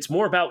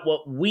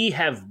what we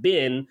have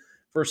been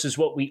versus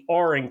what we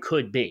are and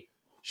could be.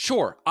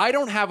 Sure, I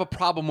don't have a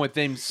problem with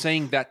them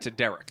saying that to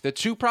Derek. The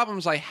two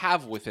problems I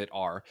have with it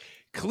are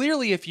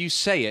clearly, if you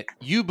say it,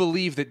 you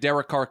believe that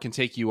Derek Carr can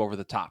take you over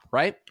the top,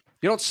 right?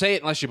 You don't say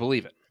it unless you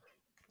believe it.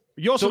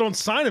 You also don't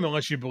sign him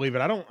unless you believe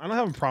it. I don't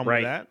have a problem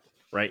with that.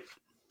 Right.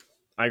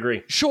 I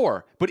agree.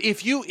 Sure, but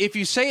if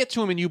you say it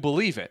to him and you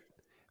believe it,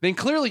 then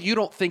clearly you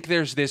don't think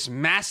there's this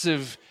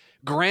massive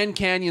Grand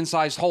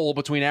Canyon-sized hole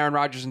between Aaron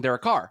Rodgers and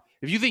Derek Carr.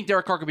 If you think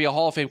Derek Carr could be a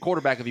Hall of Fame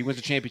quarterback if he wins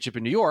a championship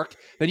in New York,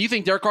 then you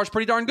think Derek Carr's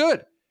pretty darn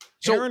good.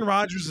 So Aaron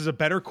Rodgers is a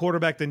better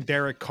quarterback than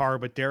Derek Carr,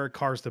 but Derek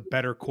Carr's the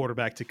better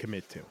quarterback to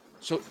commit to.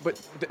 So,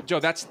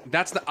 Joe,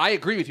 I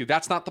agree with you.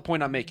 That's not the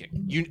point I'm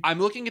making. I'm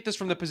looking at this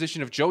from the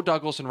position of Joe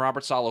Douglas and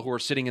Robert Saleh, who are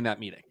sitting in that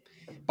meeting.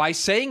 By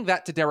saying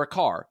that to Derek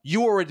Carr,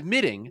 you are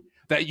admitting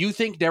that you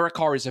think Derek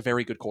Carr is a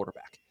very good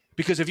quarterback.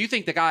 Because if you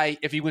think the guy,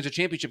 if he wins a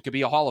championship, could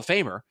be a Hall of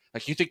Famer,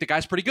 like you think the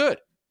guy's pretty good.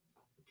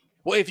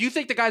 Well, if you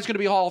think the guy's going to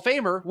be a Hall of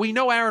Famer, we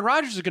know Aaron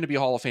Rodgers is going to be a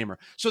Hall of Famer.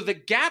 So the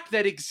gap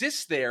that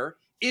exists there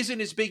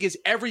isn't as big as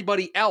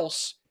everybody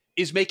else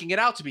is making it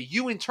out to be.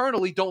 You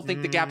internally don't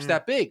think the gap's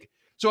that big.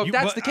 So if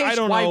that's the case,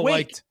 why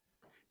wait?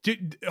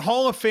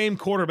 Hall of Fame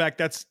quarterback,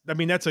 that's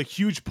a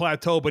huge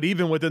plateau, but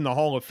even within the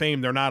Hall of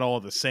Fame, they're not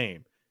all the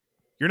same.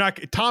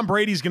 Tom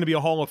Brady's going to be a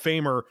Hall of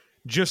Famer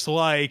just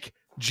like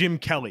Jim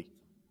Kelly.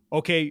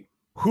 Okay,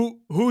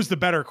 who's the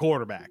better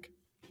quarterback?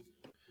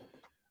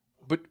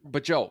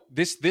 But Joe,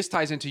 this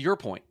ties into your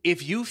point.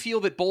 If you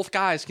feel that both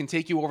guys can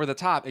take you over the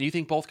top and you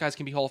think both guys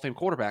can be Hall of Fame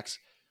quarterbacks,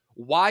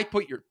 why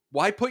put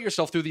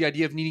yourself through the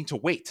idea of needing to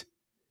wait?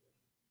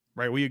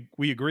 Right,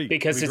 we agree.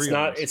 Because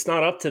it's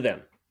not up to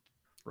them.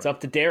 It's up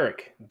to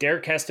Derek.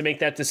 Derek has to make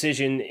that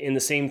decision in the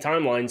same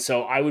timeline,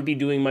 so I would be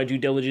doing my due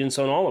diligence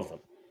on all of them.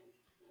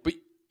 But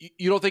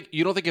you don't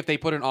think if they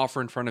put an offer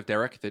in front of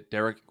Derek that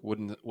Derek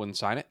wouldn't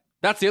sign it?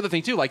 That's the other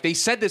thing too. Like they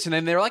said this and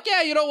then they're like,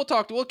 yeah,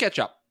 we'll catch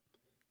up.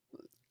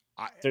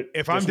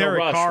 If I'm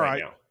Derek Carr,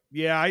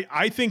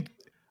 I think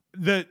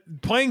that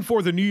playing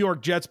for the New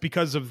York Jets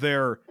because of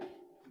their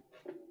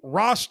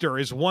roster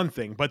is one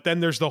thing, but then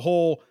there's the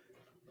whole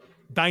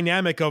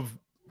dynamic of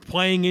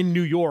playing in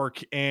New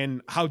York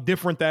and how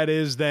different that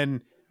is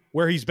than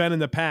where he's been in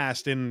the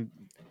past and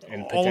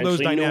all those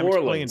dynamics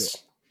play into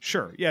it.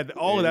 Sure, yeah,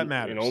 all of that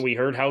matters. We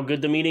heard how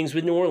good the meetings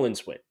with New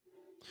Orleans went.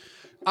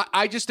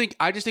 I just think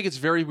it's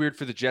very weird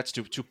for the Jets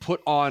to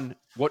put on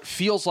what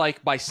feels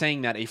like, by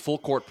saying that, a full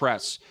court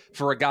press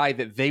for a guy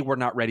that they were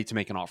not ready to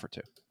make an offer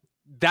to.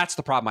 That's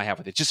the problem I have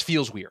with it. It just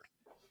feels weird.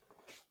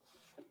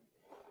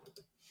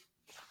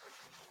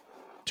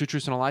 Two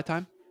truths and a lie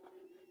time?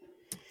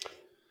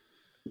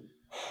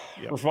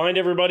 Remind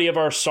everybody of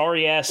our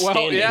sorry ass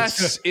standings.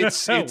 Yes,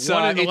 it's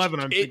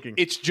 1-11. I'm thinking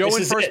it's Joe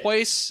in first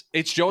place.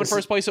 It's Joe in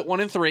first place at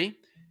 1-3.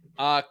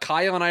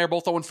 Kyle and I are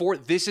both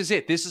 0-4. This is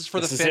it. This is for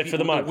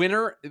the month.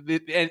 Winner,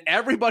 and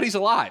everybody's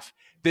alive.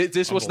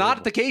 This was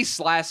not the case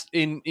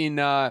in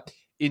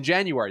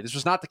January. This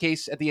was not the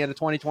case at the end of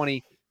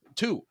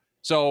 2022.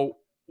 So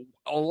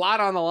a lot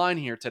on the line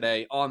here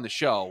today on the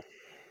show.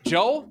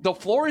 Joe, the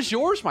floor is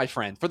yours, my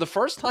friend. For the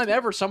first time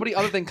ever, somebody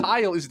other than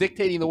Kyle is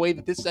dictating the way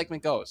that this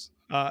segment goes.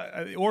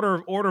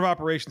 Order of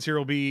operations here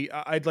will be: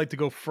 I'd like to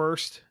go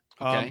first.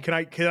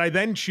 Okay. Can I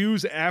then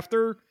choose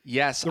after?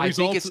 Yes, I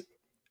think it's.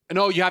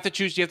 No, you have to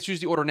choose. You have to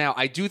choose the order now.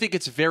 I do think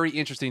it's very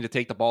interesting to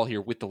take the ball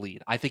here with the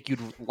lead. I think you'd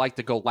like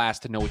to go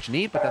last to know what you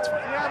need, but that's fine.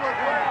 We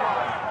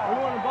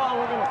want the ball,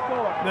 we're going to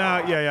score.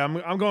 No, yeah.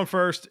 I'm going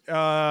first.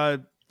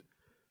 Kyle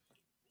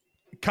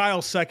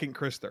second,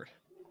 Chris third.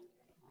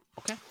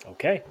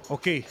 Okay.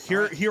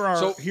 Here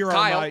are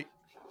Kyle, my.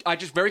 I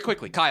just very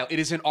quickly, Kyle. It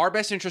is in our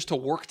best interest to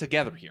work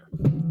together here.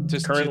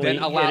 Currently,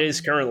 it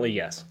is currently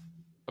yes.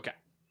 Okay,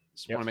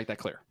 just want to make that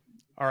clear.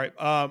 All right.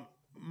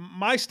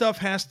 My stuff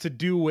has to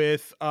do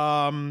with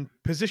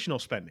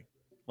positional spending.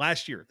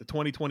 Last year, the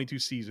 2022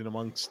 season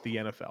amongst the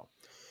NFL.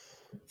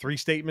 3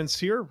 statements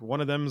here.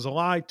 One of them is a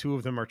lie. 2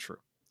 of them are true.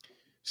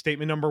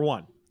 Statement number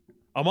 1.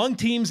 Among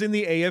teams in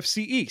the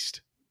AFC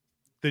East,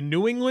 the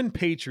New England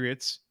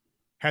Patriots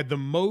had the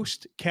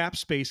most cap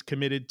space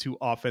committed to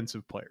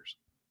offensive players.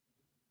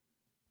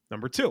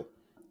 Number 2.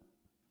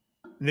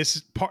 And this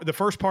is the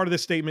first part of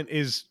this statement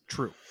is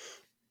true.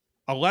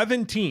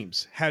 11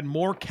 teams had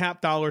more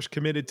cap dollars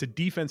committed to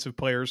defensive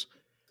players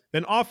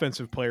than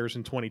offensive players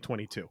in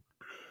 2022.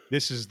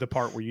 This is the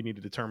part where you need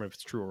to determine if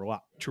it's true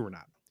or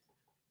not.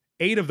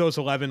 8 of those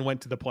 11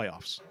 went to the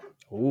playoffs.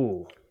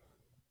 Ooh.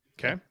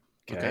 Okay.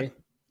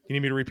 You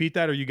need me to repeat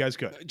that, or are you guys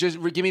good?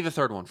 Just give me the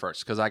third one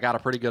first, because I got a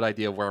pretty good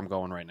idea of where I'm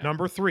going right now.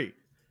 Number 3.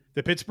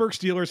 The Pittsburgh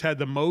Steelers had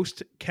the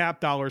most cap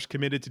dollars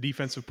committed to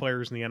defensive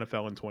players in the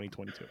NFL in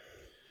 2022.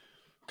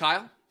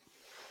 Kyle,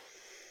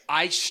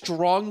 I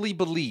strongly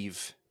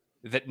believe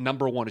that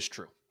number 1 is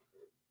true.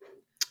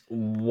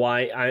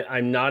 Why?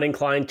 I'm not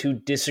inclined to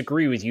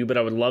disagree with you, but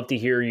I would love to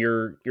hear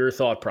your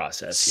thought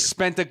process here.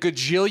 Spent a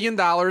gajillion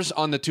dollars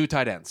on the 2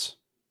 tight ends.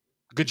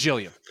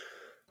 Gajillion.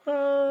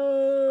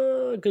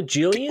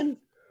 Gajillion?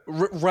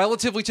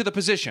 Relatively to the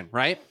position,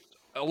 right?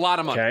 A lot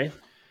of money. Okay.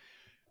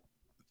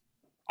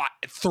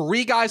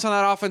 3 guys on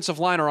that offensive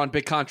line are on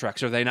big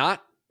contracts, are they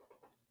not?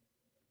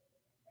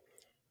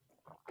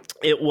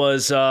 It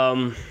was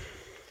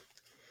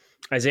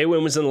Isaiah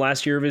Wynn was in the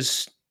last year of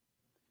his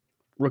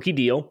rookie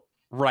deal.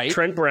 Right.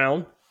 Trent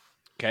Brown.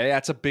 Okay,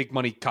 that's a big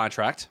money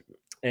contract.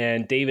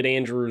 And David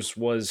Andrews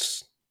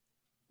was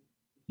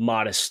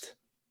modest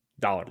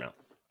dollar amount.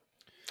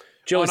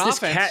 Joe,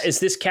 is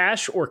this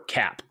cash or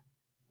cap?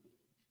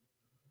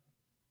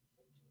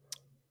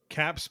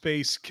 Cap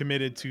space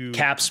committed to...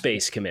 Cap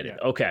space committed.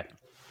 Yeah.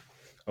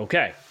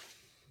 Okay.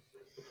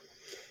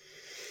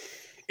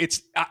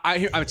 It's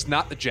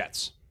not the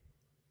Jets.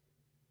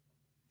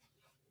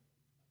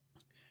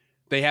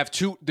 They have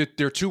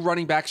their 2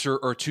 running backs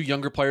or 2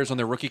 younger players on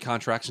their rookie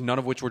contracts, none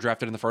of which were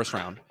drafted in the first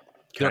round.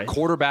 Okay. Their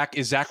quarterback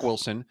is Zach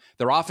Wilson.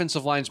 Their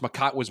offensive line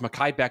was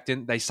Mekhi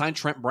Becton. They signed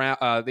Trent Brown.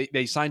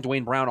 They signed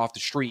Dwayne Brown off the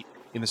street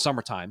in the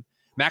summertime.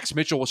 Max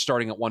Mitchell was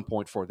starting at one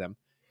point for them.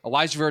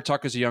 Elijah Vera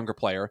Tucker is a younger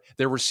player.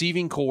 Their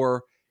receiving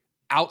core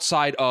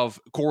outside of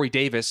Corey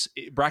Davis,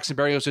 Braxton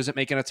Berrios isn't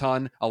making a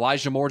ton.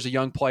 Elijah Moore's a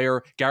young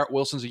player. Garrett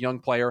Wilson's a young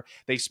player.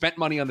 They spent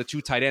money on the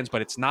 2 tight ends,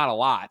 but it's not a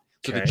lot.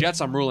 So the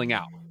Jets I'm ruling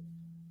out.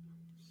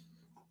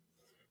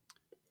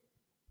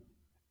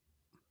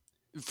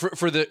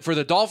 For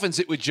the Dolphins,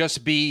 it would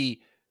just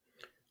be,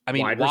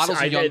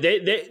 Waddle's a young...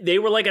 They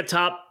were like a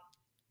top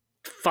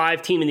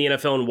 5 team in the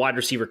NFL in wide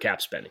receiver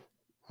cap spending.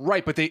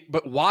 Right,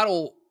 but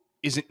Waddle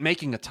isn't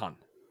making a ton,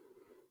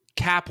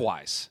 cap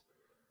wise.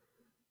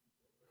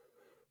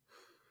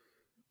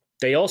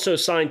 They also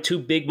signed 2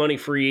 big money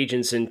free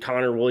agents in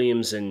Connor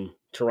Williams and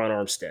Teron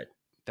Armstead.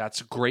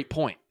 That's a great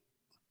point.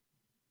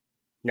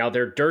 Now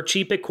they're dirt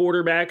cheap at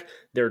quarterback.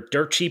 They're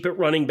dirt cheap at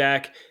running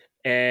back.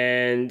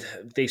 And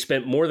they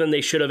spent more than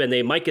they should have, and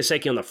they Mike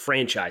Gesicki on the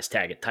franchise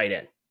tag at tight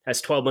end. That's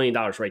 $12 million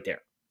right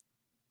there.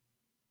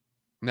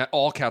 And that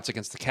all counts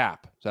against the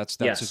cap. That's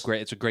yes.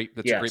 a great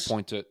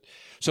point to.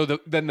 So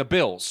then the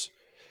Bills,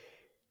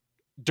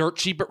 dirt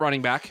cheap at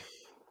running back.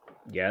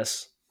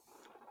 Yes.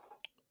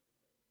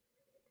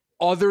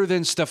 Other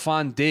than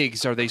Stephon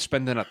Diggs, are they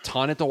spending a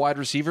ton at the wide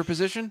receiver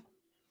position?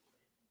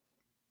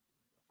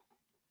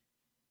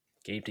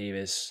 Gabe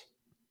Davis,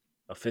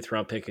 a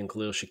 5th-round pick in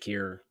Khalil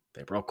Shakir.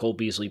 They brought Cole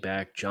Beasley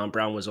back. John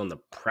Brown was on the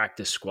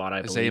practice squad,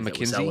 I believe. That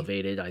was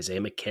elevated. Isaiah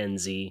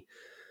McKenzie.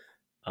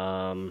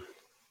 I'd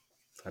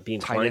be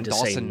inclined to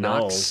say no.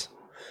 Knox.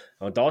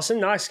 Oh, Dawson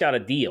Knox got a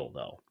deal,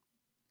 though.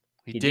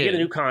 He did get a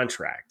new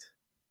contract.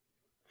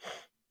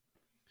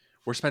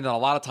 We're spending a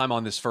lot of time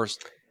on this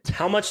first.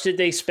 How much did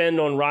they spend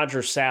on Roger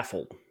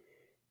Saffold?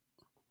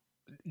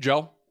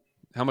 Joe,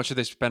 How much did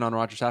they spend on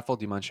Roger Saffold?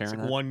 Do you mind sharing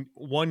Like that?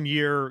 one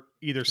year,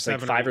 either It's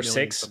 7 like 5 or million,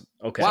 6.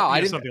 Okay.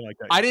 Wow, something like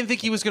that. I didn't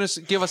think he was going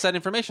to give us that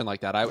information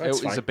like that.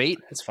 It was a bait.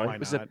 That's fine. Why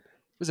It not?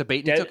 was a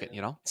bait and he took it,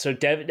 you know? So,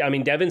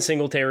 Devin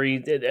Singletary,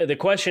 the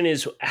question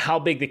is how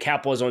big the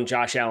cap was on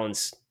Josh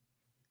Allen's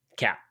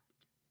cap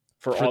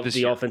for all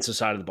the offensive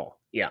side of the ball.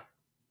 Yeah.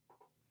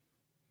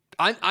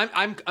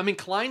 I'm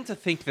inclined to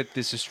think that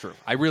this is true.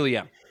 I really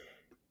am.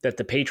 That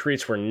the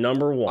Patriots were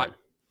number one.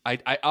 I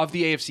of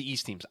the AFC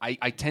East teams.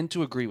 I tend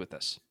to agree with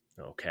this.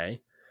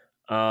 Okay.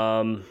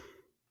 Joe,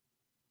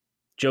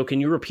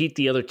 can you repeat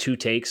the other 2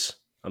 takes?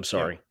 I'm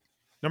sorry. Yeah.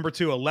 Number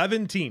 2,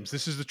 11 teams.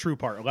 This is the true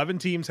part. 11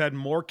 teams had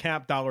more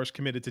cap dollars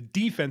committed to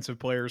defensive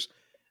players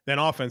than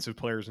offensive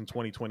players in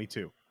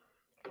 2022.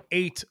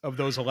 8 of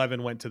those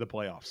 11 went to the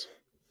playoffs.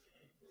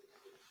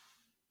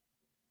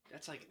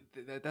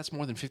 That's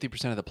more than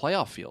 50% of the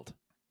playoff field.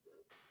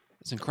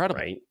 That's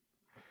incredible. Right.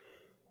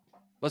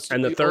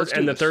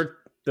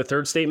 The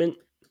third statement.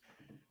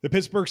 The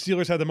Pittsburgh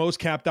Steelers had the most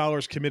cap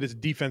dollars committed to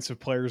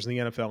defensive players in the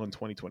NFL in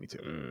 2022.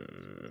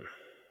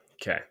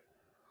 Okay.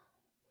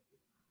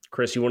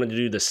 Chris, you wanted to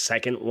do the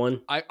second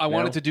one? I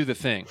wanted to do the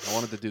thing.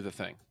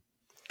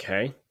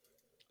 Okay.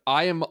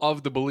 I am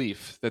of the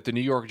belief that the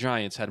New York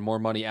Giants had more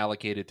money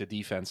allocated to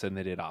defense than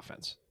they did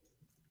offense.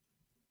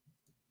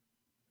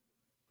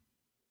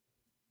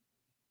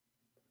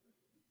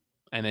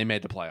 And they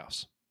made the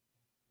playoffs.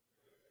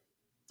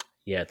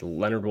 Yeah,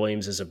 Leonard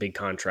Williams is a big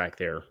contract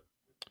there.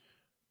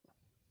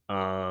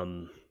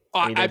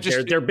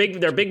 They're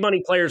big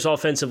money players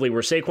offensively.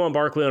 Where Saquon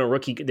Barkley on a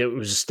rookie, that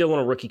was still on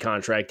a rookie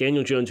contract.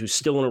 Daniel Jones, who's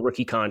still on a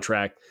rookie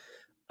contract.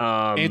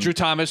 Andrew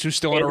Thomas, who's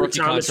still on a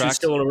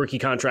rookie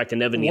contract,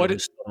 and Evan Neal,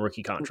 who's still on a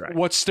rookie contract.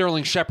 What's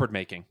Sterling Shepard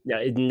making? Yeah,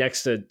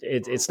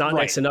 it's not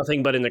next to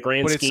nothing, but in the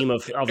grand scheme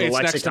of the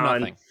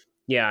lexicon,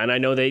 yeah. And I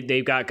know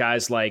they've got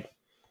guys like,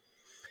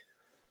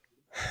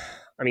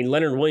 I mean,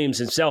 Leonard Williams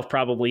himself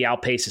probably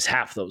outpaces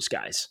half those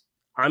guys.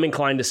 I'm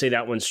inclined to say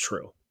that one's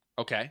true.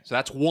 Okay, so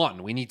that's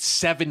 1. We need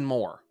 7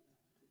 more.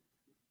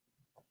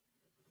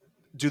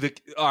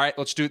 All right,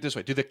 let's do it this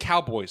way. Do the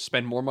Cowboys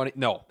spend more money?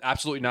 No,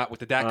 absolutely not. With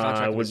the Dak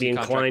contract, I would be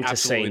inclined to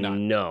say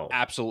no.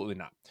 Absolutely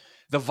not.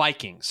 The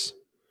Vikings.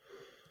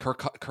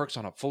 Kirk's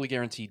on a fully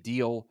guaranteed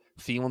deal.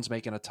 Thielen's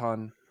making a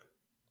ton.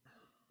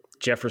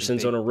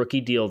 Jefferson's on a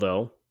rookie deal,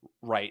 though.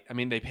 Right. I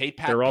mean, they paid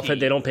Pat.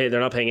 They're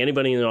not paying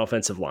anybody in the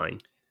offensive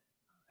line.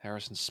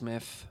 Harrison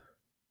Smith.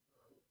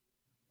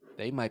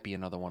 They might be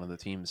another one of the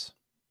teams.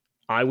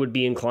 I would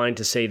be inclined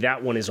to say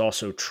that one is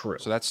also true.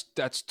 So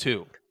that's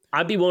 2.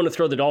 I'd be willing to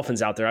throw the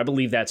Dolphins out there. I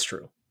believe that's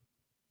true.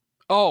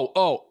 Let's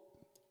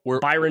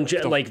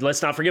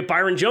not forget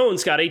Byron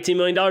Jones got $18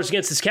 million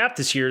against his cap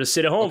this year to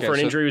sit at home for an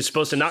injury he was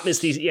supposed to not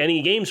miss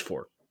any games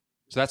for.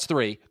 So that's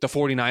 3. The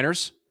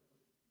 49ers.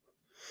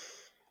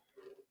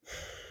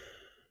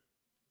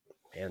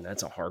 Man,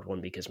 that's a hard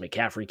one because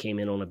McCaffrey came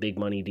in on a big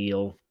money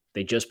deal.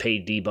 They just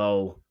paid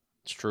Debo.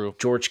 It's true.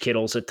 George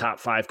Kittle's a top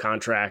 5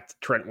 contract.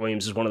 Trent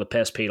Williams is one of the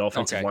best paid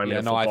offensive linemen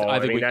in football.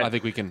 I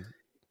think we can.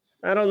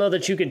 I don't know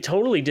that you can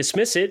totally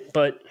dismiss it,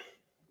 but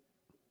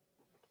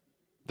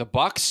the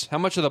Bucks. How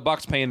much are the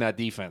Bucks paying that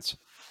defense?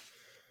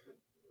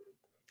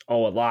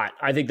 Oh, a lot.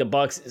 I think the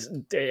Bucks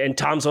and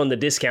Tom's on the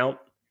discount,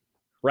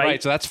 right?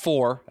 Right. So that's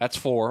 4. That's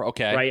 4.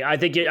 Okay. Right. I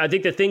think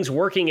the things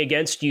working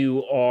against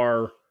you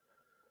are,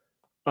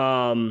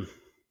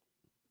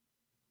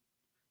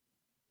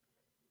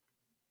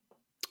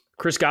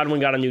 Chris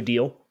Godwin got a new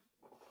deal.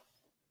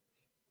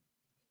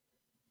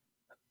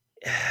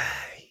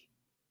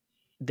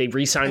 They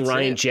re-signed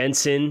Ryan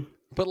Jensen.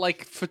 But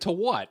to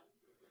what?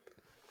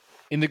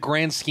 In the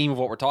grand scheme of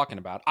what we're talking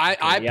about.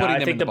 I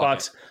think in the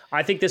Bucks.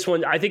 I think this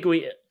one. I think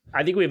we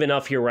have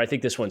enough here where I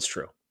think this one's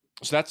true.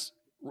 So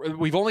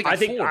we've only got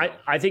 4.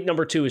 I think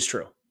number 2 is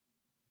true.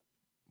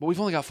 But we've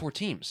only got 4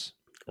 teams.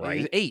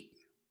 Right. 8.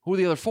 Who are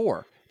the other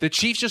 4? The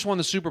Chiefs just won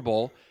the Super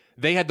Bowl.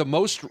 They had the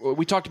most.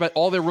 We talked about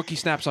all their rookie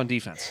snaps on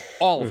defense.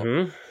 All of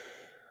them.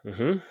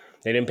 Mm-hmm.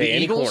 They didn't pay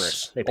any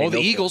corners. The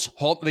Eagles.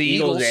 The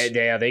Eagles.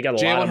 They got a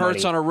lot of money. Jalen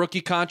Hurts on a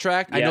rookie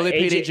contract. I know they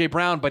paid A.J.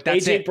 Brown, but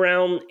that's it.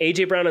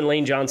 A.J. Brown and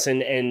Lane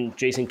Johnson and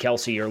Jason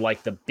Kelsey are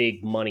like the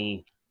big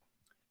money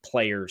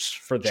players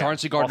for them.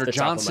 Chauncey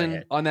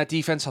Gardner-Johnson on that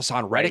defense.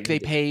 Hassan Reddick they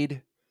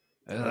paid.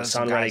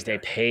 Hassan Reddick they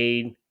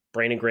paid.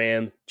 Brandon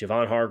Graham,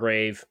 Javon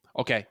Hargrave.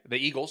 Okay, the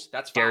Eagles.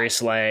 That's 5. Darius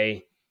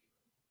Slay.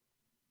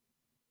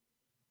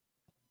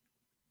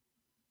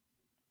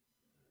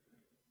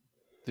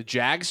 The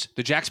Jags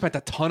spent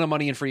a ton of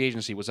money in free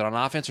agency. Was it on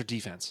offense or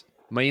defense?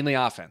 Mainly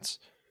offense.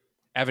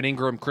 Evan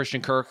Ingram,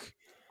 Christian Kirk.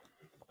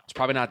 It's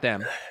probably not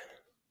them.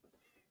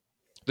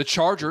 The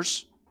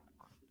Chargers.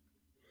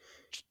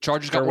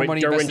 Got more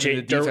money invested in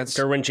the defense.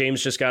 Derwin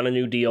James just got a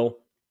new deal.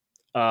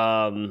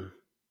 Herbert's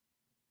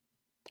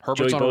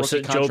on a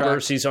rookie contract. Joe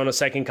Bursey's on a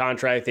second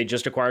contract. They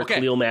just acquired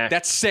Khalil Mack.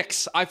 That's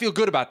 6. I feel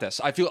good about this.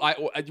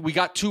 We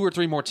got 2 or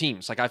 3 more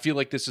teams. I feel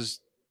like this is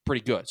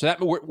pretty good. So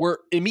that we're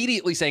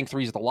immediately saying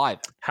 3 is the lie.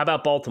 How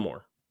about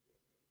Baltimore?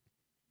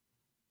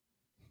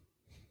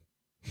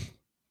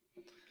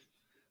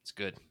 It's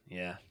good.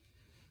 Yeah.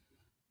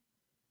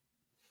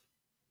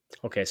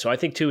 Okay, so I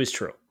think 2 is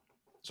true.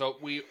 So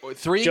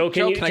 3. Joe,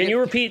 can you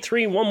repeat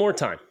 3 one more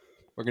time?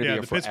 We're going to be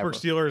here the forever.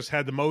 Pittsburgh Steelers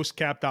had the most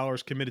cap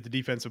dollars committed to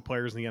defensive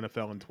players in the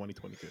NFL in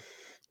 2022.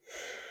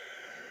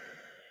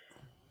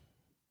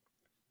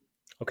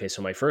 Okay,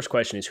 so my first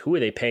question is, who are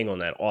they paying on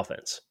that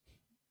offense?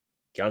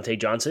 Deontay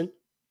Johnson?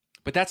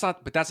 But that's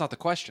not the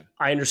question.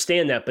 I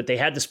understand that, but they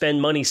had to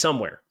spend money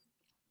somewhere.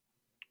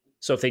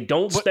 So if they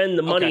don't spend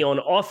the money on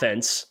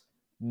offense,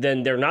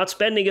 then they're not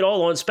spending it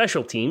all on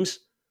special teams.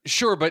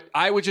 Sure, but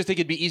I would just think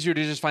it'd be easier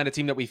to just find a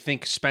team that we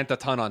think spent a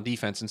ton on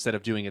defense instead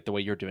of doing it the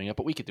way you're doing it,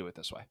 but we could do it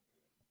this way.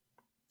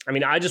 I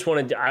mean, I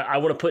want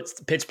to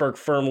put Pittsburgh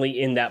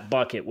firmly in that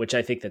bucket, which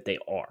I think that they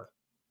are,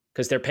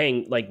 because they're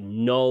paying like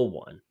no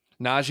one.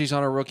 Najee's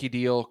on a rookie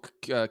deal.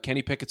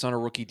 Kenny Pickett's on a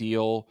rookie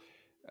deal.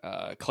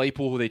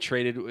 Claypool, who they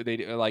traded,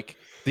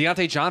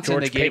 Deontay Johnson.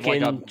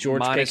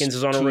 George Pickens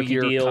is on a rookie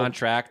deal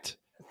contract.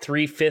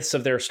 3/5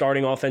 of their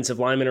starting offensive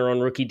linemen are on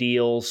rookie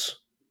deals.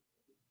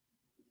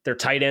 Their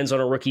tight ends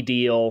on a rookie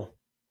deal.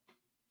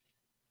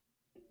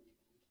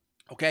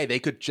 Okay, they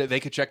could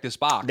check this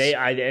box.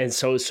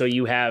 So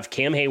you have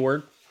Cam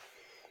Hayward,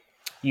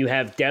 you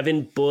have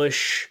Devin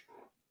Bush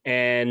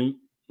and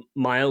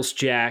Miles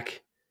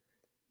Jack.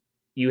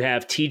 You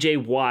have T.J.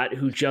 Watt,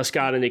 who just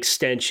got an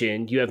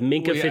extension. You have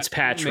Minkah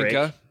Fitzpatrick.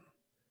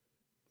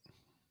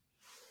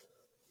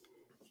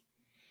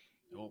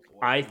 Oh,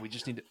 boy. We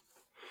just need to.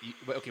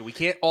 Okay, we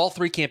can't. All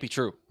 3 can't be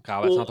true,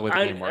 Kyle. That's not the way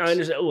the game works. I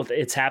understand. Well,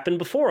 it's happened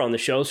before on the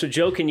show. So,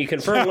 Joe, can you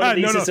confirm one of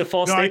these is a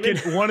false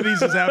statement? One of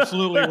these is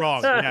absolutely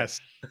wrong.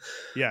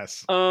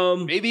 Yes.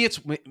 Maybe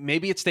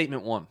it's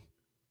statement 1.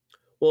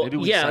 Well,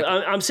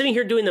 I'm sitting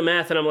here doing the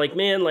math, and I'm like,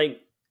 man,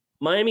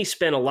 Miami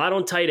spent a lot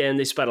on tight end.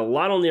 They spent a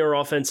lot on their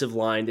offensive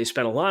line. They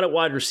spent a lot at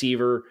wide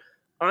receiver.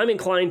 I'm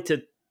inclined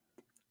to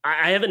 –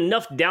 I have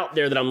enough doubt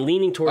there that I'm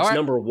leaning towards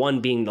number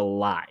 1 being the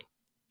lie.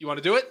 You want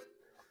to do it?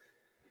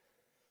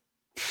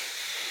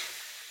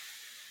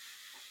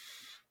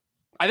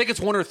 I think it's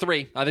 1 or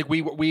 3. I think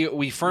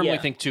we firmly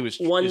think 2 is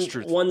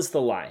truthful. 1's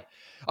the lie.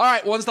 All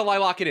right, 1's the lie.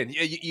 Lock it in.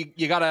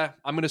 You gotta.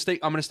 I'm gonna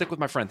stick with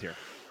my friend here.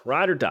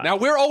 Ride or die. Now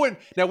we're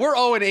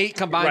 0-8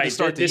 combined to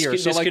start the year.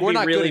 So we're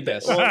not really good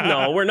at this. Well,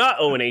 no, we're not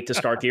 0-8 to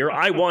start the year.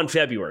 I won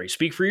February.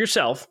 Speak for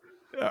yourself.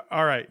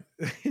 All right.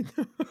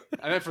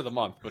 I meant for the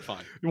month, but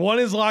fine. 1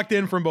 is locked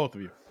in from both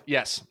of you.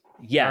 Yes.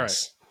 All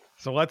right.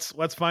 So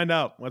let's find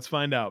out.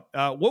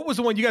 What was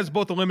the one you guys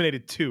both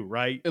eliminated 2,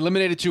 right?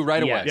 Eliminated 2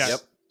 right away. Yes. Yep.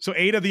 So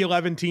 8 of the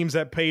 11 teams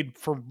that paid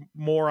for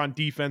more on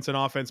defense and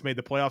offense made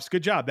the playoffs.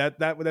 Good job.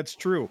 That's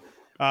true.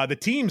 The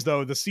teams,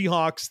 though, the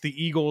Seahawks, the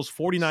Eagles,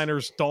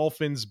 49ers,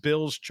 Dolphins,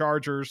 Bills,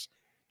 Chargers,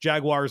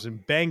 Jaguars,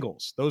 and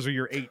Bengals. Those are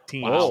your 8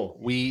 teams. Oh,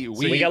 we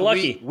got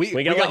lucky.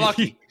 We got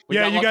lucky.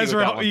 You guys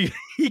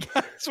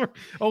were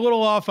a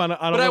little off on.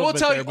 But I will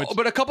tell you,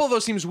 but a couple of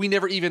those teams we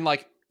never even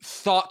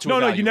thought to.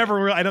 No, you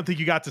never. I don't think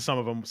you got to some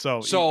of them.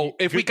 So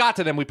if we got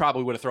to them, we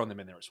probably would have thrown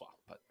them in there as well.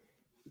 But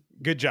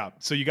good job.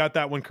 So you got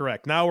that one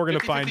correct. Now we're going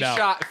to find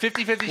out.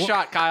 50-50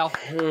 shot, Kyle.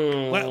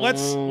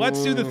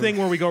 Let's do the thing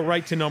where we go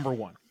right to number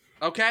 1.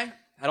 Okay,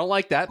 I don't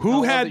like that.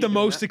 Who had the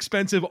most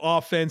expensive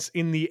offense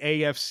in the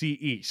AFC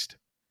East?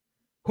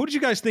 Who did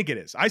you guys think it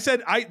is? I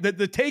said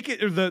the take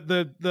it or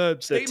the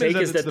statement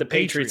is that the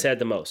Patriots had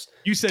the most.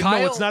 You said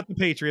no, it's not the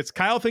Patriots.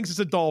 Kyle thinks it's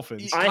the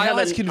Dolphins. Kyle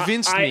has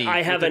convinced me.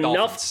 I have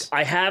enough.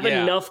 I have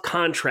enough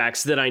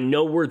contracts that I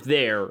know were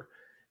there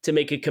to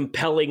make a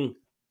compelling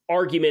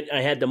argument.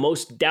 I had the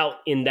most doubt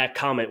in that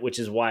comment, which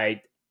is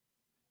why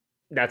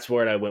that's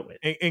what I went with.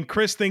 And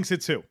Chris thinks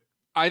it's who?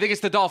 I think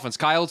it's the Dolphins.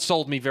 Kyle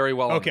sold me very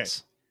well on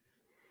this.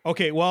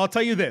 Okay, well, I'll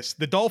tell you this.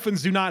 The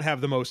Dolphins do not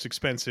have the most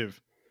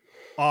expensive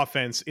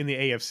offense in the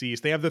AFC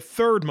East. They have the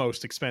 3rd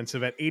most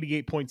expensive at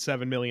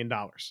 $88.7 million.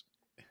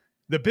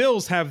 The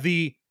Bills have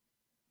the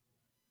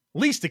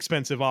least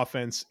expensive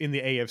offense in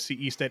the AFC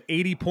East at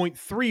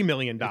 $80.3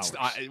 million.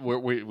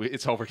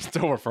 It's over. It's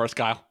over for us,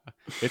 Kyle.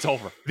 It's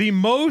over. The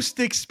most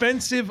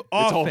expensive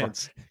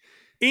offense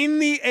in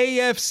the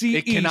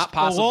AFC East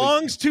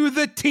belongs to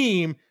the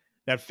team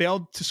that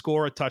failed to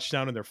score a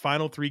touchdown in their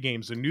final 3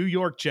 games, the New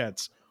York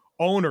Jets,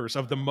 owners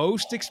of the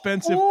most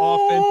expensive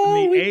offense in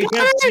the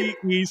AFC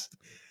East,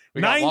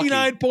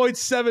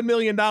 $99.7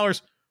 million.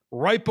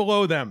 Right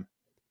below them,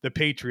 the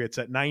Patriots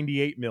at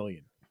 $98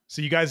 million.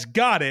 So you guys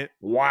got it,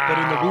 but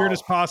in the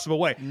weirdest possible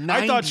way. 99.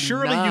 I thought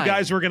surely you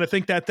guys were going to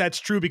think that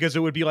that's true because it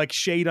would be like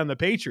shade on the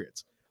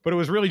Patriots, but it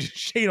was really just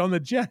shade on the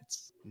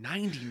Jets.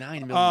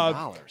 $99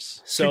 million.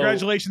 So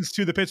congratulations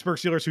to the Pittsburgh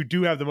Steelers, who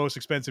do have the most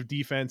expensive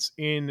defense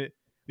in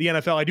the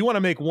NFL. I do want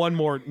to make one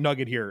more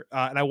nugget here,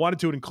 and I wanted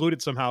to include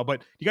it somehow,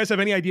 but do you guys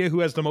have any idea who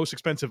has the most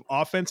expensive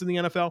offense in the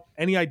NFL?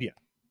 Any idea?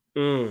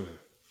 I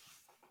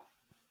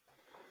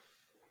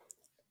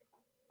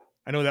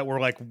know that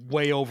we're like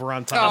way over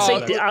on top.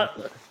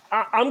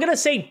 I'm going to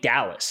say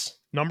Dallas.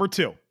 Number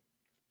 2.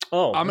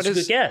 Oh, that's a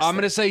good guess. I'm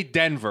going to say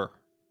Denver.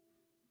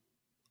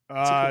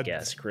 That's a good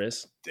guess,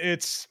 Chris.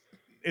 It's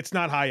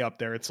not high up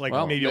there. It's like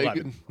maybe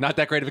 11. Not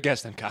that great of a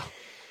guess then, Kyle.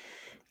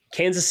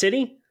 Kansas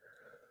City?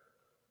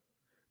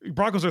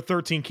 Broncos are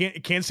 13.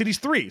 Kansas City's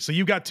 3. So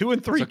you got 2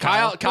 and 3. So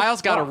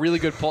Kyle's got a really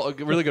good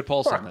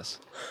pulse on this.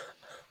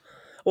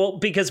 Well,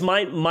 because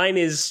mine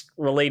is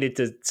related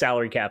to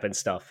salary cap and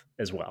stuff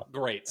as well.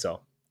 Great.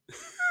 So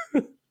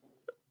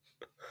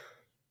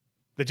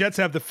the Jets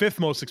have the 5th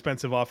most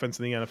expensive offense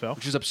in the NFL,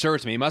 which is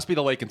absurd to me. It must be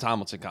the Lake and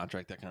Tomlinson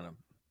contract that kind of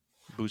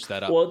boosts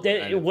that up. Well,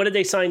 what did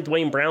they sign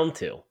Dwayne Brown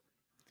to?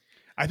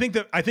 I think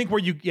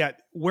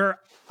where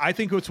I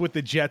think it's with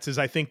the Jets is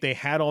I think they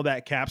had all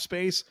that cap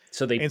space,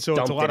 so it's a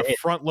lot of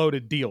front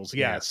loaded deals.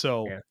 Yeah.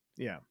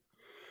 Yeah.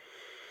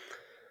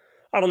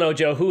 I don't know,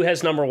 Joe. Who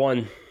has number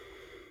 1?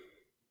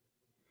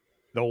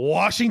 The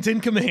Washington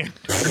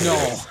Commanders.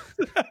 No.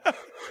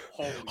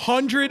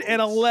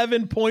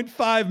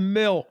 111.5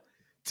 mil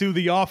to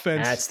the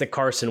offense. That's the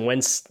Carson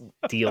Wentz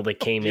deal that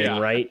came in,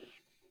 right?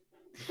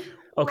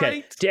 Okay.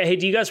 Right. Hey,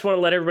 do you guys want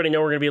to let everybody know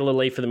we're going to be a little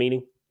late for the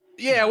meeting?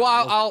 Yeah,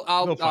 well,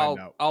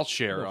 I'll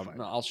share.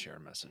 I'll share a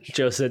message.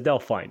 Joe said they'll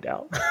find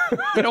out.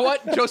 You know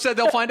what? Joe said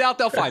they'll find out.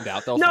 They'll find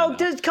out.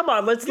 Come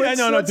on. Let's give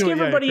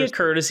everybody a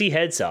courtesy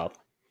heads up.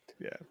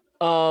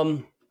 Yeah.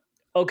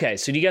 Okay.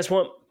 So do you guys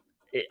want?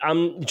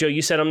 Joe.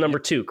 You said I'm number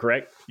 2,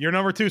 correct? You're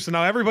number 2. So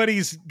now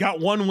everybody's got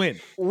 1 win.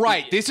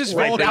 Right. This is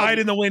all tied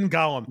in the win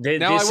column.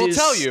 Now I will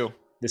tell you,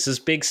 this is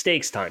big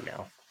stakes time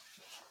now.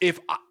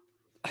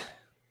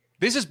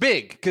 This is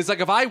big because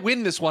if I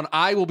win this one,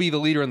 I will be the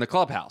leader in the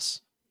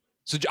clubhouse.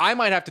 So I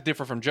might have to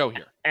differ from Joe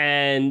here.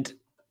 And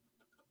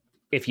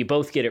if you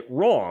both get it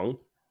wrong,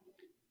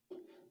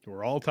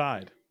 we're all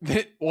tied.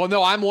 Well,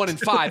 no, I'm 1 and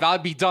 5.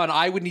 I'd be done.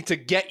 I would need to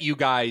get you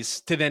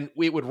guys to then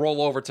it would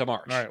roll over to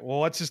March. All right. Well,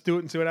 let's just do it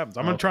and see what happens.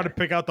 I'm going to try to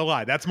pick out the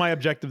lie. That's my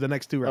objective the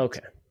next 2 rounds.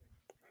 Okay.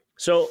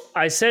 So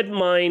I said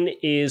mine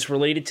is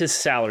related to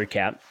salary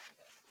cap,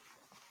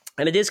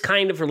 and it is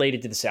kind of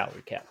related to the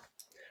salary cap.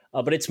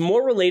 But it's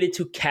more related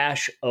to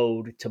cash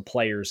owed to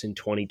players in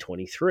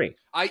 2023.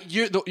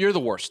 You're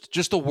the worst.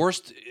 Just the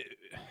worst.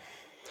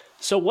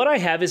 So what I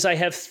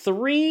have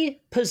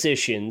 3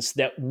 positions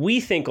that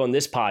we think on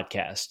this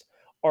podcast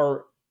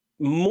are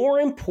more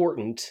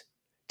important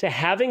to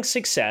having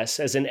success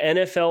as an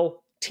NFL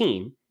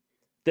team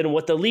than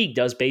what the league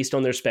does based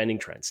on their spending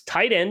trends.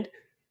 Tight end,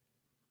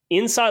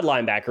 inside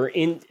linebacker,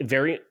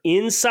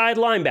 inside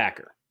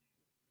linebacker.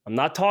 I'm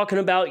not talking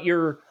about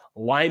your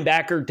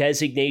linebacker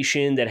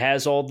designation that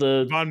has all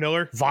the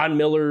Von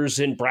Millers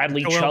and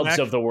Bradley Chubbs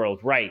of the world.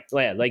 Right.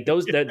 Yeah, like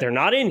those, they're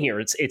not in here.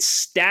 It's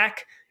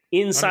stack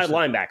inside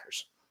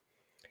linebackers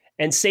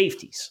and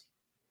safeties.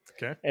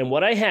 Okay. And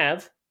what I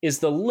have is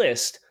the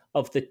list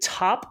of the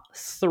top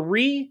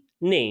 3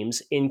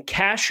 names in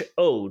cash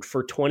owed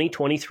for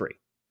 2023.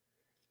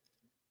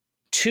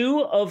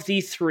 2 of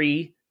the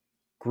 3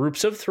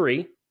 groups of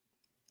 3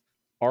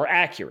 are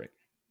accurate.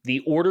 The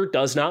order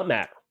does not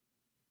matter.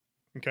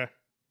 Okay?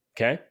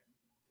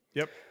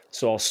 Yep.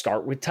 So I'll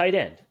start with tight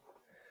end.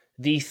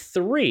 The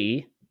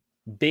 3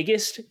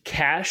 biggest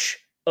cash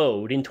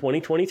owed in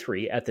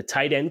 2023 at the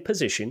tight end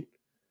position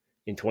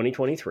in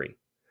 2023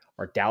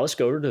 are Dallas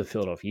Goedert of the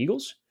Philadelphia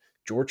Eagles,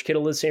 George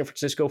Kittle of the San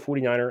Francisco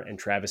 49er, and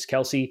Travis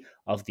Kelce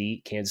of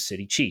the Kansas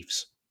City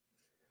Chiefs.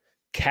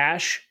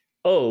 Cash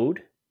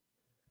owed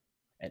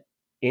at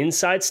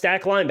inside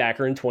stack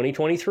linebacker in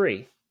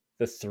 2023,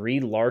 the 3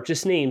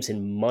 largest names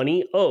in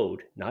money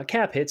owed, not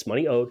cap hits,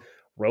 money owed,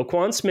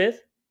 Roquan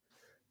Smith,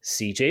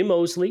 C.J.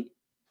 Mosley,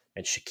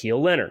 and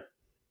Shaquille Leonard.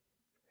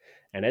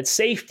 And at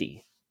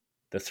safety,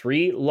 the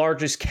 3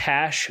 largest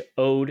cash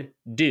owed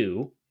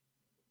due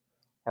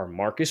are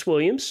Marcus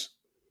Williams,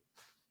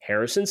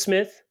 Harrison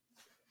Smith,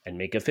 and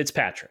Minka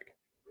Fitzpatrick.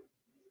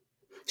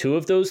 2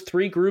 of those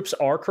 3 groups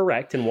are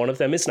correct, and one of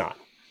them is not.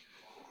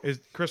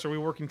 Chris, are we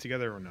working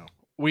together or no?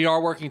 We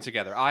are working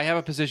together. I have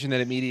a position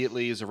that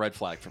immediately is a red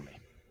flag for me.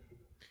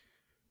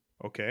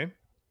 Okay.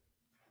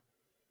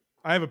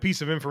 I have a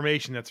piece of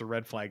information that's a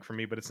red flag for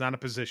me, but it's not a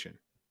position.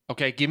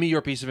 Okay, give me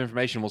your piece of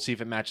information. We'll see if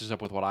it matches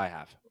up with what I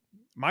have.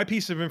 My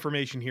piece of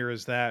information here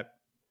is that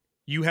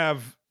you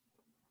have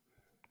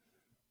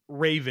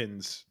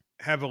Ravens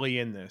heavily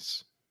in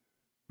this.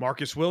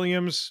 Marcus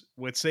Williams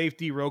with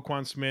safety,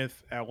 Roquan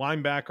Smith at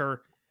linebacker,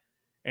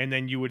 and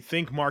then you would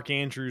think Mark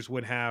Andrews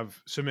would have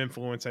some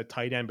influence at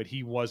tight end, but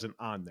he wasn't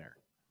on there.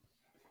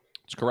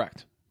 That's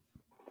correct.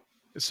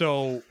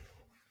 So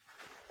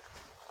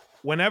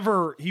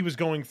whenever he was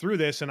going through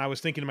this, and I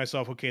was thinking to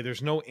myself, okay,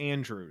 there's no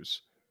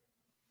Andrews,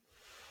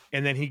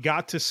 and then he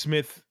got to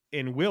Smith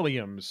and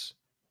Williams,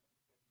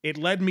 it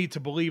led me to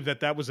believe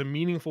that that was a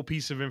meaningful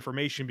piece of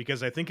information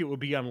because I think it would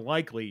be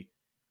unlikely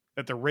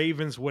that the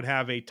Ravens would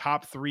have a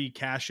top 3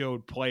 cash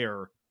owed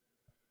player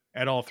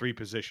at all 3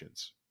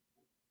 positions.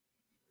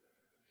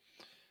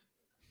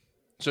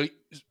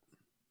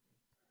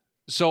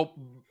 So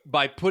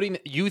by putting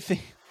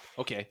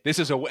okay, this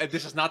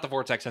is not the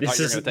vortex.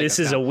 This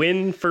is a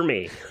win for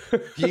me.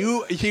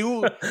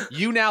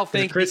 you now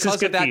think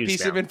because of that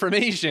piece of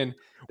information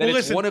that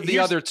it's one of the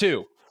other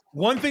 2.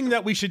 One thing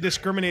that we should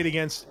discriminate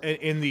against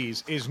in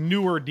these is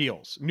newer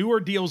deals. Newer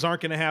deals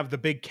aren't going to have the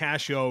big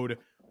cash owed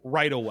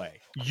right away.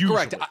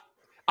 Usually. Correct.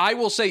 I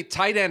will say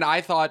tight end,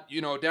 I thought,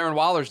 Darren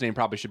Waller's name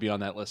probably should be on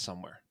that list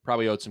somewhere.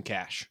 Probably owed some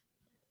cash.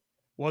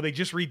 Well, they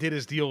just redid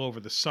his deal over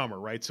the summer,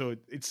 right? So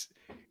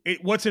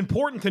what's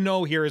important to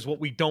know here is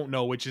what we don't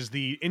know, which is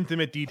the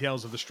intimate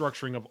details of the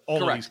structuring of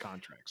all of these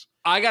contracts.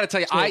 I got to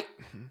tell you,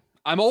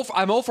 I'm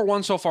 0 for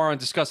 1 so far on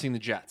discussing the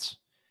Jets.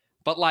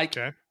 But, I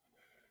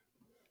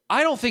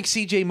don't think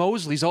C.J.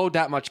 Mosley's owed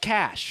that much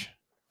cash.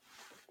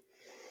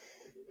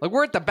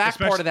 We're at the back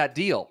part of that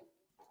deal.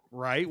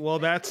 Right. Well,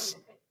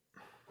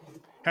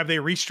 have they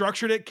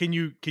restructured it? Can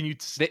you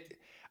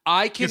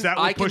because that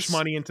would push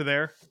money into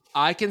there.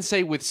 I can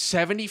say with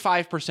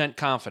 75%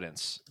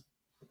 confidence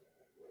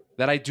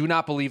that I do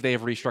not believe they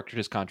have restructured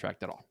his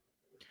contract at all.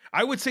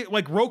 I would say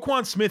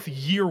Roquan Smith,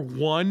 year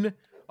one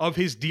of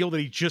his deal that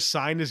he just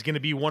signed is going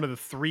to be one of the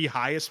 3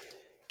 highest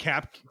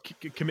cap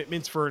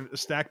commitments for a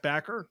stack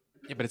backer.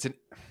 Yeah, but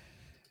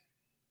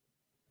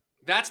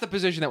that's the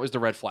position that was the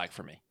red flag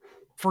for me.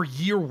 For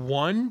year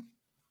one?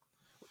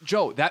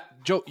 Joe,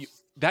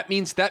 that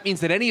means that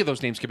any of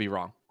those names could be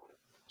wrong.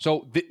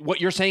 So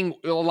what you're saying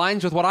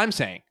aligns with what I'm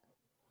saying.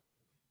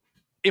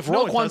 If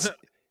Roquan's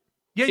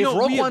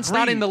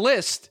not in the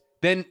list,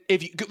 then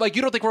if you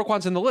don't think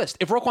Roquan's in the list.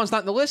 If Roquan's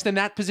not in the list, then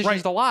that position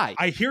is the lie.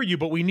 I hear you,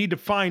 but we need to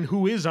find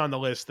who is on the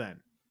list then.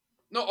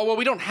 No, well,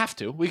 we don't have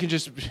to. We can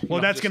just.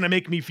 That's going to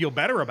make me feel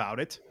better about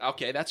it.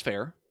 Okay, that's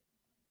fair.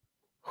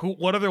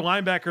 What other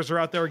linebackers are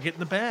out there getting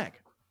the bag?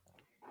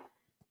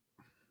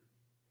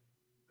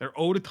 They're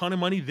owed a ton of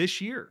money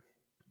this year.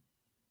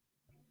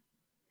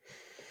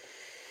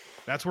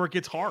 That's where it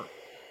gets hard.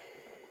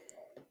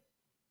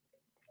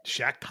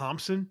 Shaq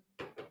Thompson.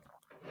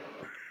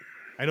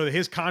 I know that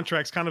his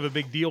contract's kind of a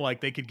big deal,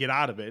 they could get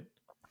out of it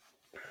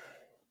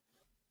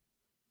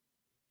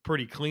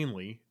pretty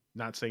cleanly.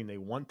 Not saying they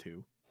want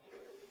to.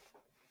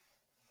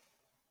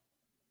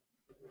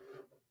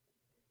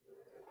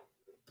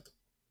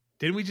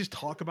 Didn't we just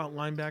talk about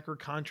linebacker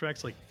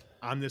contracts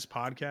on this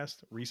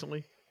podcast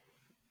recently?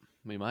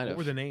 We might have. What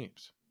were the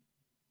names?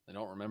 I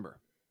don't remember.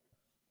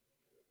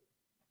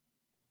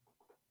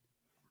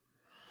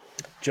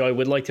 Joe, I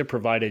would like to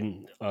provide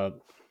a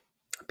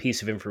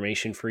piece of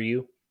information for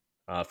you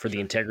for the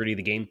integrity of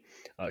the game.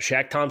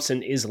 Shaq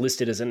Thompson is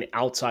listed as an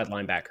outside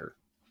linebacker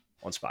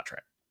on Spot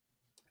Track.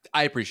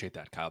 I appreciate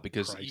that, Kyle,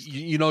 because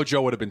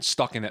Joe would have been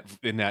stuck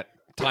in that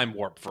time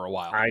warp for a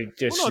while.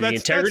 The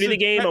integrity of the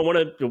game. I want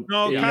to.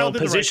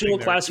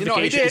 Positional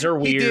classifications are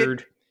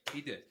weird.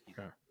 He did.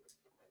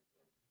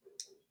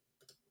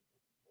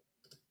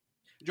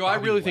 Joe, I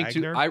really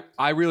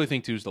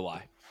think two's the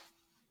lie.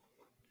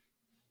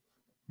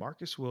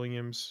 Marcus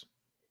Williams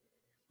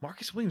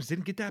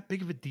didn't get that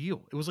big of a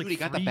deal. It was he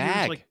got the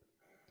bag.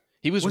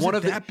 He was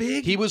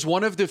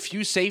one of the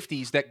few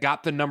safeties that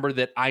got the number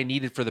that I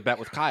needed for the bet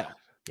with Kyle.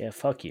 Yeah,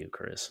 fuck you,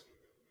 Chris.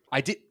 I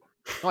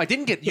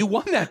didn't get. You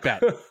won that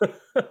bet.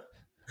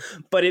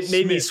 But it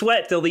made me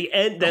sweat till the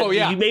end.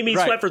 You made me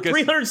sweat for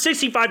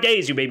 365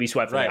 days. You made me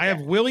sweat for that. I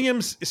have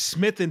Williams,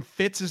 Smith, and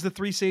Fitz as the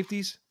 3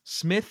 safeties.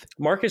 Smith,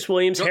 Marcus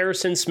Williams,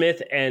 Harrison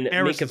Smith, and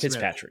Minka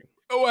Fitzpatrick.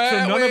 So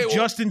none of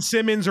Justin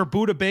Simmons or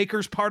Budda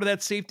Baker's part of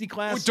that safety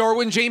class?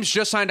 Darwin James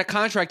just signed a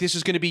contract. This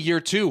is going to be year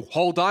 2.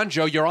 Hold on,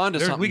 Joe. You're on to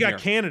something. We got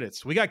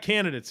candidates. We got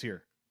candidates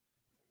here.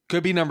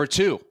 Could be number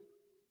 2.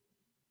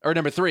 Or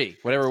number 3.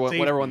 Whatever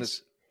one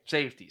this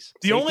safeties.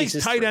 The only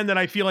tight end that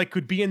I feel like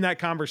could be in that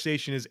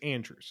conversation is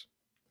Andrews.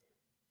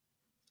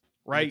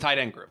 Right? The tight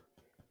end group.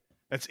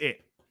 That's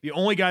it. The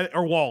only guy,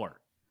 or Waller.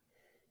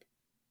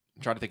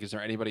 I'm trying to think, is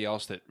there anybody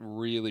else that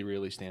really,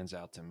 really stands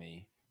out to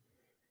me?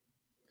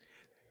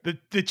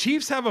 The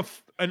Chiefs have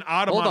an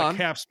odd amount of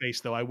cap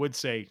space, though, I would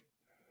say.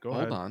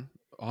 Hold on.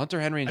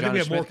 Hunter Henry and Johnny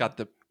Smith got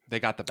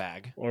the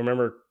bag. Well,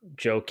 remember,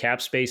 Joe,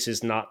 cap space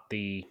is not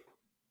the...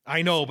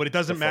 I know, but it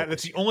doesn't matter.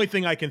 That's the only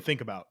thing I can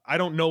think about. I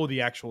don't know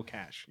the actual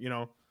cash,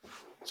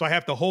 So I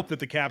have to hope that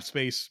the cap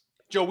space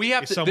Joe,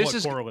 is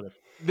somewhat correlative.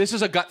 This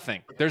is a gut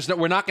thing.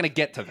 We're not going to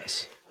get to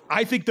this.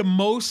 I think the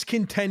most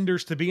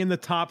contenders to be in the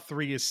top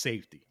 3 is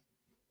safety.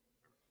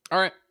 All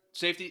right.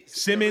 Safety.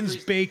 Simmons,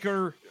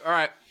 Baker. All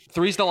right.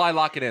 3's the lie.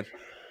 Lock it in.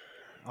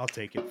 I'll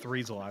take it.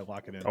 3's the lie.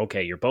 Lock it in.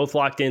 Okay, you're both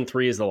locked in.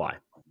 3 is the lie.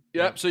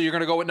 Yep. So you're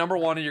going to go with number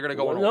 1 and you're going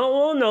to go with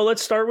No.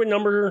 Let's start with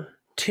number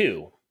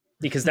 2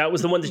 because that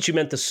was the one that you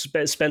meant to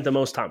spend the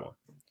most time on.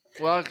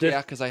 Well,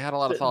 because I had a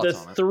lot of thoughts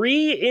on it. The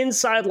 3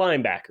 inside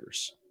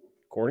linebackers,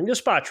 according to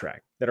Spot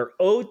Track, that are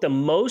owed the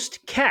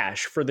most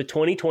cash for the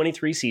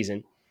 2023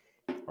 season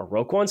are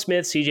Roquan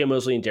Smith, C.J.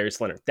 Mosley, and Darius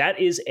Leonard. That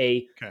is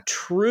a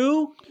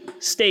true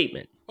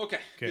statement. Okay.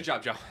 Good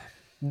job, Joe.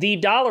 The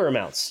dollar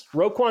amounts.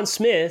 Roquan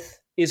Smith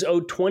is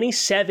owed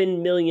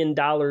 $27 million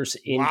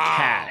in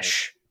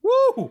cash.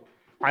 Woo!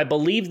 I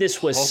believe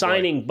this was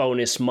signing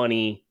bonus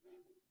money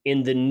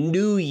in the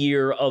new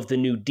year of the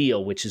new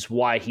deal, which is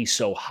why he's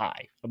so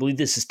high. I believe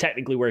this is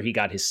technically where he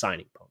got his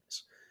signing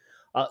bonus.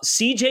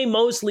 C.J.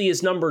 Mosley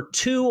is number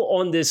 2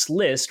 on this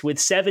list with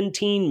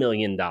 $17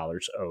 million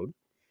owed.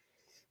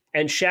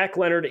 And Shaq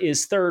Leonard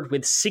is third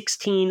with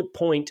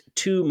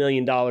 $16.2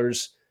 million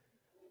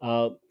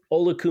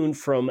Olakun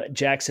from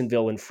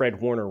Jacksonville and Fred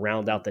Warner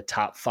round out the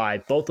top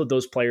 5. Both of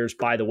those players,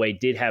 by the way,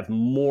 did have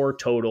more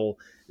total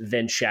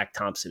than Shaq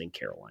Thompson in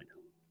Carolina.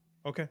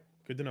 Okay,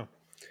 good to know.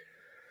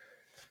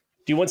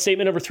 Do you want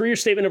statement number 3 or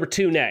statement number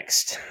 2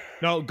 next?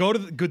 No, go to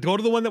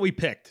the one that we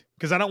picked,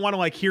 because I don't want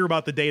to hear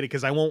about the data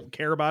because I won't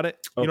care about it.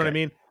 You know what I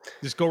mean?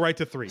 Just go right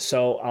to 3.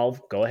 So I'll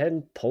go ahead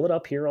and pull it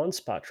up here on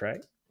Spot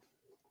Track.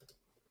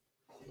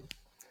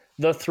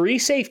 The 3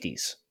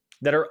 safeties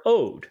that are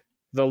owed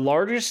the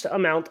largest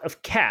amount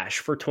of cash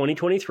for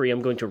 2023,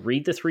 I'm going to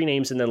read the 3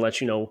 names and then let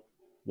you know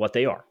what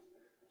they are.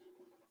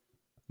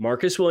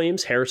 Marcus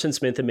Williams, Harrison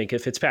Smith, and Minkah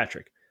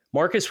Fitzpatrick.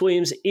 Marcus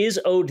Williams is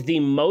owed the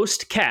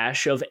most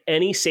cash of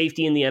any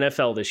safety in the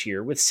NFL this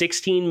year, with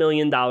 $16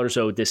 million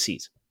owed this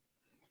season.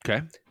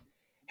 Okay.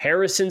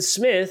 Harrison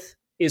Smith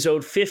is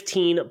owed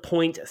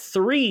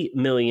 $15.3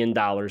 million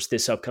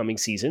this upcoming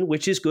season,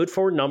 which is good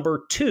for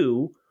number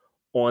 2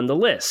 on the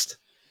list.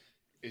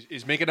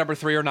 Is Minkah number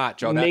 3 or not,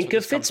 Joe?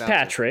 Minkah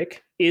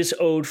Fitzpatrick is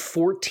owed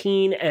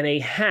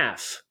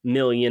 $14.5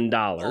 million,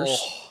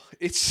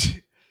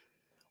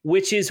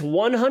 which is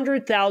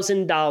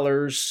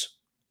 $100,000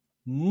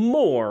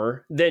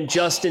 more than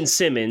Justin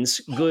Simmons,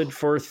 good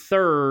for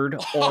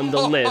 3rd on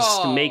the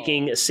list,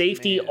 making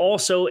safety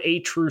also a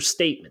true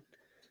statement.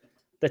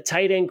 The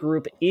tight end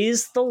group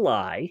is the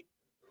lie,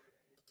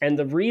 and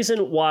the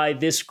reason why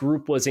this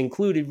group was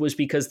included was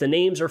because the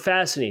names are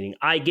fascinating.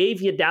 I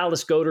gave you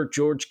Dallas Goedert,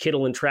 George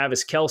Kittle, and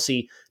Travis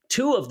Kelce.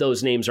 2 of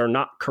those names are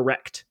not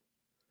correct.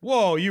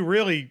 Whoa, you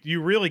really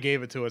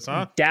gave it to us,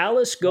 huh?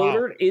 Dallas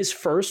Goedert is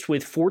first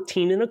with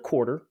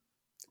 14.25.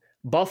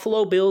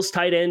 Buffalo Bills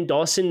tight end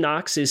Dawson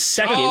Knox is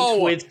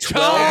second with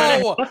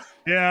 12.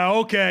 Yeah,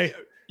 okay.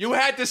 You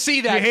had to see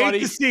that, you buddy.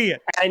 hate to see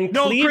it. And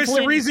no, Chris,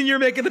 the reason you're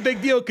making a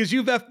big deal because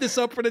you've effed this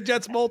up for the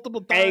Jets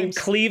multiple times. And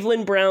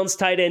Cleveland Browns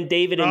tight end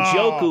David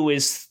Njoku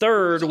is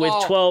third with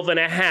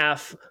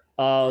 12.5,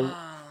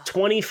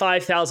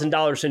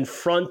 $25,000 in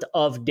front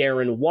of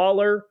Darren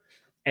Waller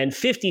and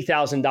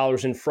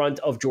 $50,000 in front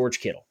of George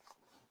Kittle.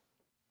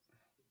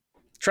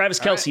 Travis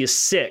Kelce is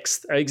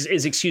sixth.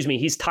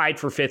 He's tied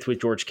for 5th with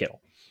George Kittle.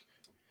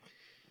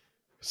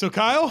 So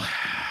Kyle,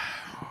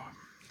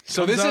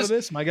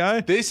 this my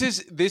guy. This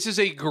is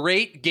a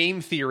great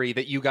game theory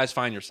that you guys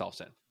find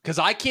yourselves in, because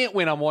I can't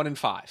win. I'm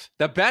 1-5.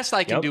 The best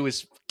I can do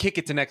is kick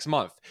it to next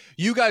month.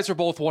 You guys are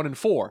both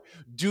 1-4.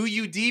 Do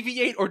you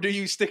deviate or do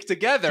you stick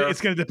together?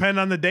 It's going to depend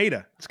on the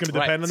data. It's going to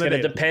depend on the data.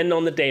 It's going to depend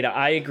on the data.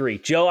 I agree,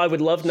 Joe. I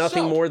would love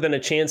nothing more than a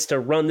chance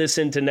to run this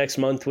into next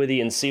month with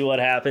you and see what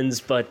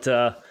happens, but.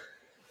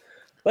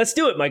 Let's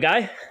do it, my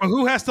guy. Well,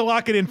 who has to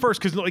lock it in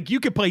first? Because you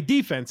could play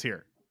defense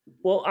here.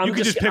 Well, you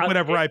can just pick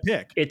whatever I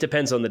pick. It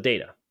depends on the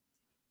data.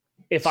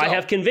 If I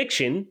have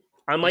conviction,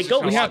 I might go.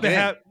 We have to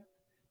have.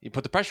 You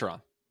put the pressure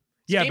on.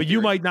 Yeah, but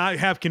you might not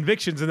have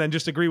convictions and then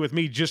just agree with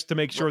me just to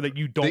make sure that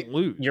you don't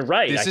lose. You're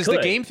right. This is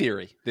the game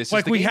theory. This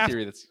is the game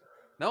theory.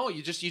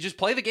 You just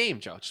play the game,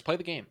 Joe. Just play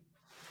the game.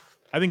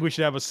 I think we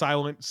should have a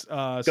silent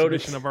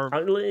submission of our.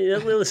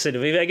 Listen,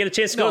 if I get a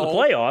chance to go to the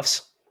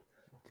playoffs.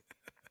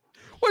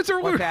 What's a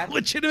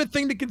legitimate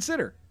thing to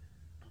consider?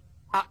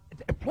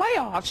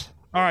 Playoffs?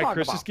 All right,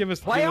 Chris, just give us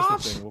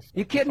playoffs. The thing.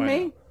 You kidding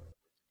me?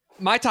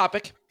 My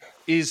topic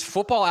is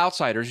Football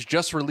Outsiders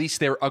just released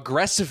their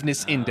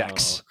aggressiveness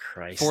index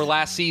for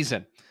last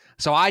season.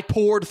 So I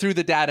poured through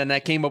the data and I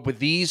came up with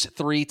these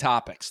 3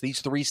 topics,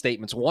 these 3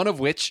 statements, one of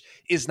which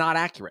is not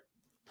accurate.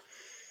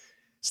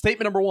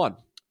 Statement number 1.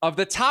 Of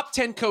the top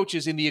 10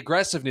 coaches in the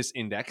aggressiveness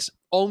index,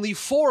 only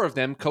 4 of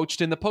them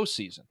coached in the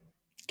postseason.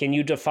 Can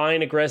you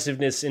define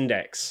aggressiveness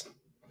index?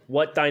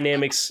 What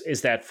dynamics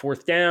is that?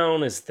 4th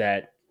down? Is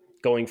that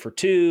going for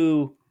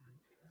 2?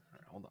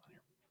 Hold on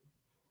here.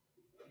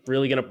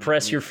 Really going to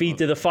press your feet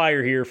to the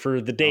fire here for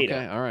the data.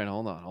 Okay. All right.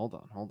 Hold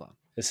on.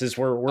 This is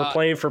where we're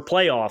playing for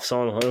playoffs.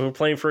 We're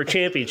playing for a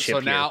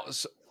championship.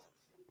 So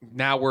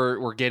now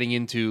we're getting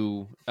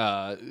into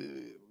the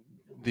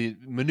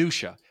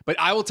minutia. But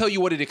I will tell you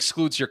what it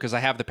excludes here because I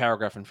have the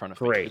paragraph in front of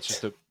me. Great. It's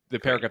just the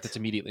paragraph that's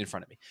immediately in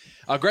front of me.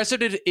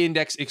 Aggressiveness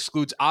index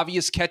excludes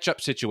obvious catch-up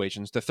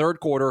situations, the 3rd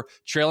quarter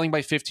trailing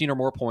by 15 or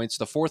more points,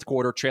 the 4th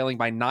quarter trailing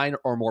by 9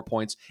 or more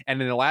points,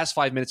 and in the last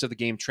 5 minutes of the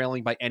game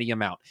trailing by any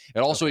amount. It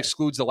also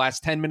excludes the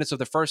last 10 minutes of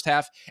the first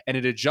half, and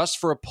it adjusts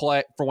for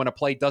when a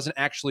play doesn't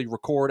actually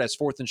record as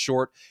 4th and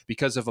short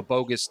because of a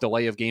bogus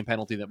delay of game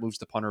penalty that moves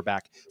the punter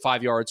back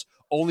 5 yards.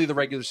 Only the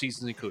regular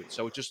season included.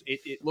 So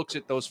it looks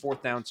at those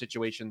 4th down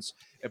situations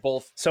at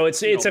both. So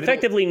it's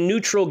effectively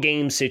neutral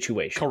game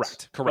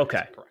situations. Correct.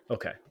 Okay.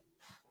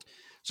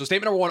 So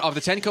statement number 1, of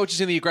the 10 coaches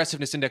in the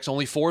aggressiveness index,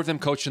 only 4 of them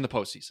coached in the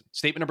postseason.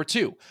 Statement number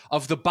 2,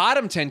 of the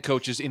bottom 10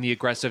 coaches in the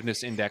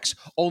aggressiveness index,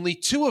 only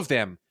 2 of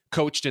them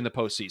coached in the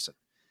postseason.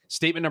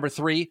 Statement number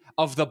 3,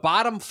 of the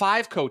bottom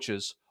 5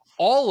 coaches,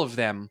 all of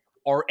them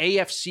are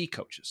AFC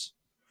coaches.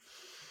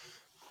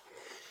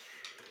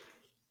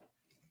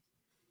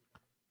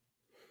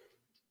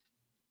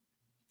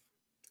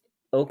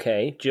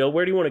 Okay, Joe,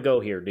 where do you want to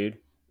go here, dude?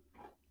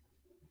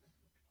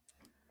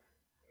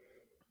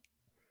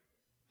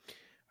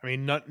 I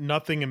mean,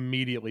 nothing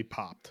immediately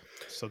popped.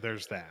 So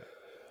there's that.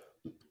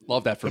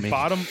 Love that for me.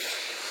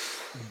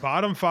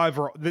 Bottom five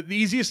are the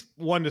easiest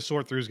one to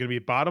sort through is going to be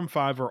bottom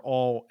five are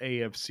all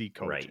AFC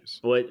coaches.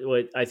 Right.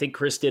 What I think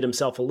Chris did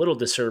himself a little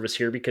disservice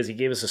here because he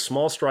gave us a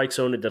small strike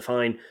zone to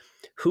define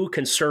who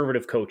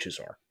conservative coaches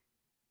are.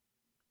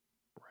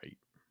 Right.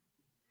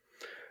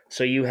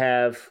 So you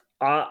have,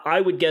 I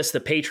would guess the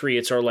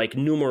Patriots are like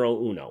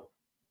numero uno.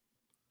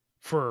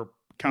 For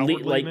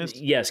cowardliness?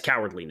 Yes,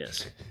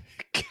 cowardliness.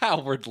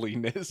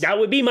 Cowardliness. That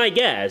would be my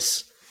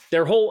guess.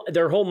 Their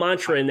whole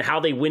mantra and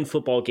how they win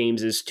football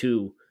games is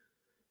to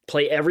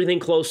play everything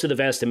close to the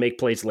vest and make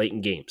plays late in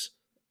games.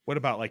 What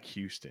about like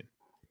Houston?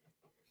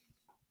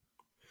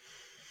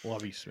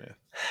 Lovie Smith.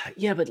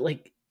 Yeah, but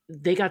like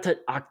they got to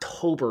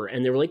October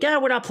and they were like, yeah,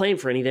 we're not playing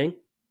for anything.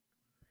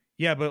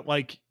 Yeah, but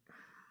like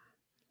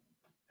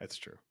that's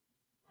true.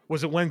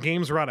 Was it when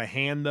games were out of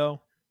hand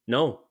though?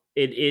 No.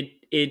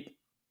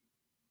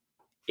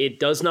 It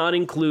does not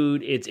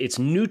include it's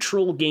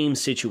neutral game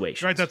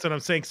situations. Right, that's what I'm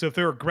saying. So if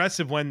they're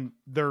aggressive when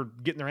they're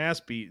getting their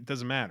ass beat, it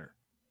doesn't matter.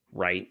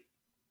 Right.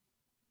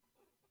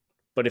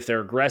 But if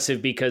they're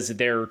aggressive because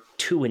they're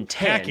 2-10.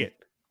 Hackett.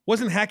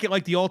 Wasn't Hackett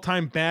like the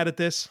all-time bad at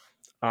this?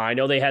 I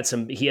know he had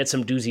some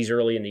doozies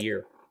early in the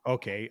year.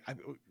 Okay.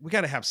 We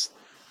got to have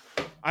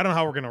I don't know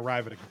how we're going to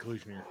arrive at a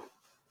conclusion here.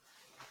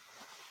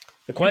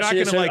 The question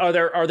is,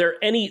 are there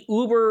any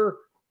uber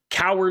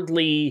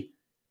cowardly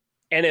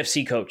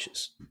NFC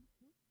coaches?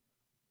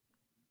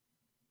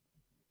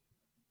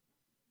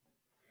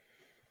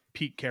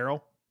 Pete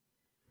Carroll.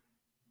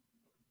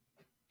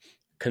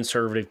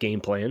 Conservative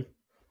game plan.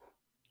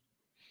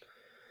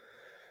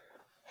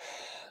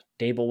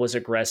 Dable was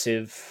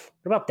aggressive.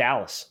 What about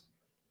Dallas?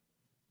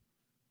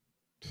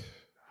 I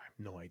have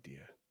no idea.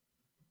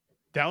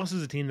 Dallas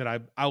is a team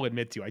that I'll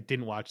admit to, I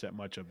didn't watch that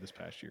much of this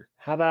past year.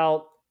 How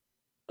about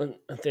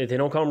they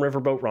don't call him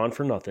Riverboat Ron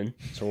for nothing,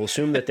 so we'll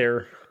assume that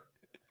they're.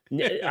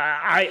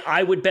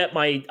 I would bet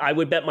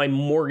my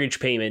mortgage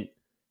payment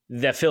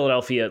that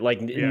Philadelphia,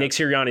 like Nick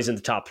Sirianni's in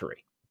the top 3.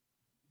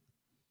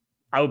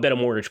 I would bet a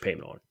mortgage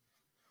payment on it.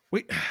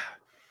 Wait.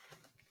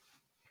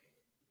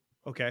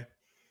 Okay.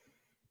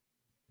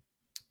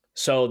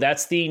 So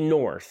that's the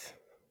North.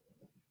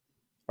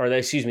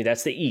 That's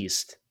the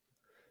East.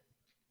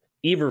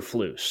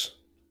 Eberflus.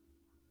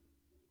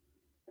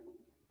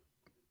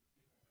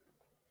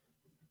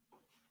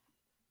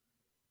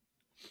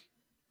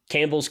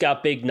 Campbell's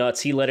got big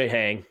nuts. He let it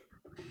hang.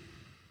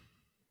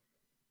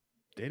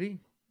 Did he?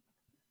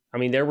 I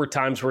mean, there were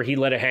times where he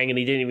let it hang and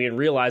he didn't even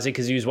realize it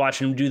because he was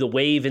watching him do the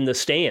wave in the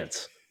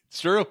stands.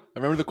 It's true. I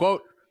remember the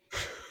quote.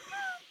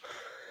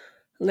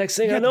 Next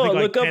thing I know, I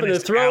look up and they're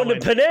throwing the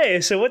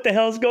Panay. So what the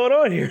hell's going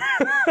on here?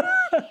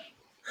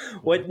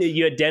 What,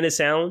 you had Dennis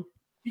Allen?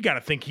 You got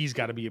to think he's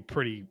got to be a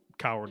pretty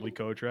cowardly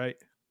coach, right?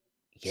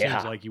 Yeah.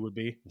 Seems like he would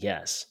be.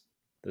 Yes.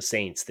 The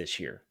Saints this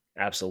year.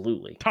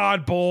 Absolutely.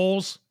 Todd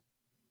Bowles.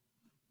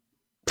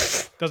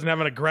 Doesn't have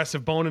an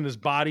aggressive bone in his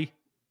body.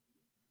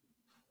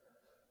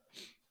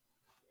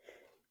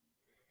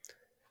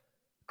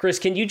 Chris,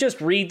 can you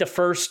just read the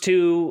first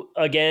two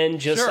again?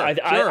 Just sure,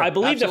 I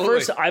believe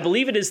absolutely. I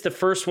believe it is the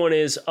first one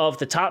is of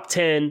the top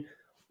 10,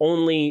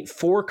 only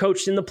 4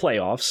 coached in the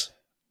playoffs.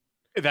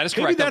 That is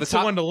correct. Maybe that's the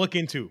one to look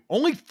into.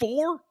 Only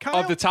 4, Kyle?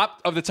 Of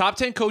the top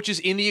 10 coaches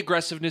in the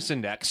aggressiveness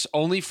index,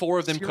 only 4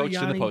 of them coached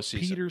in the postseason.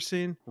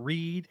 Peterson,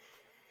 Reed.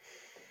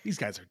 These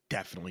guys are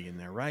definitely in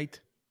there, right?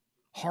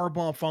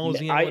 Harbaugh follows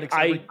the analytics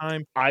every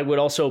time. I would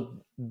also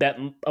bet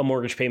a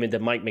mortgage payment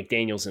that Mike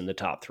McDaniel's in the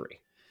top 3.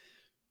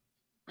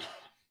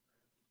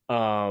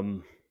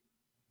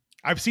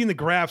 I've seen the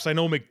graphs. I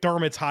know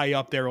McDermott's high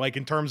up there, like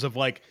in terms of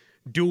like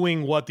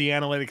doing what the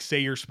analytics say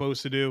you're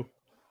supposed to do.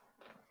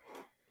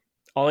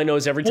 All I know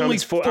is every time Only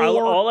it's 4.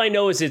 All I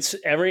know is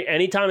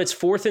anytime it's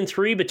 4th and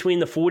 3 between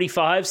the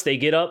 45s, they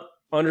get up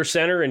under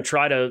center and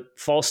try to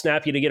false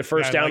snap you to get a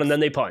first down, and then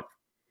they punt.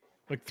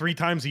 Like 3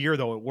 times a year,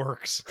 though, it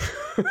works.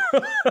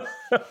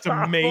 It's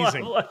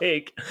amazing.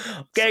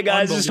 Okay,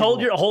 guys, just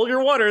hold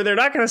your water. They're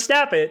not going to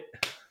snap it.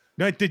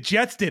 No, the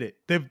Jets did it.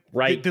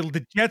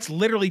 The Jets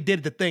literally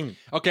did the thing.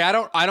 Okay, I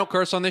don't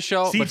curse on this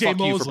show, but fuck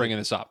you for bringing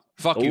this up.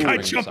 Fuck you. I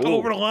jumped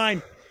over the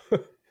line.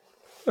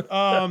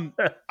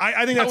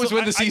 I think that was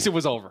when the season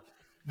was over.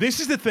 This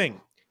is the thing.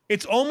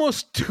 It's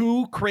almost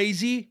too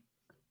crazy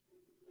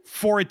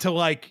for it to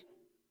like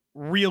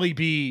really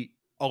be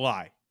a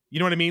lie. You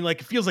know what I mean? Like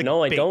it feels like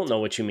no, bait. I don't know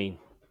what you mean.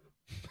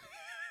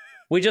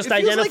 We just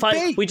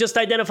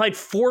identified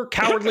 4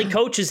 cowardly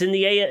coaches in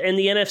the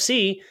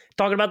NFC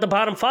talking about the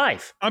bottom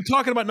 5. I'm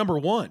talking about number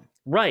 1.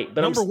 Right,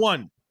 but number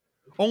 1.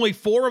 Only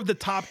 4 of the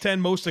top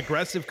 10 most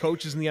aggressive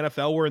coaches in the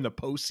NFL were in the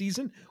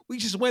postseason. We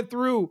just went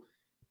through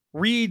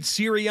Reed,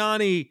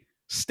 Sirianni,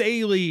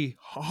 Staley,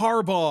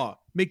 Harbaugh,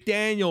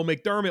 McDaniel,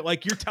 McDermott.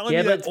 Like you're telling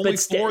me that only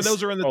 4 of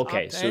those are in the top 10?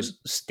 Okay, so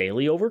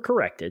Staley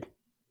overcorrected,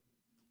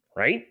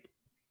 right?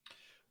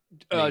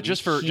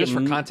 Just for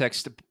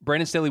context,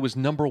 Brandon Staley was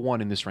number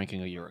 1 in this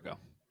ranking a year ago.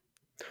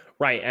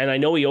 Right, and I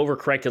know he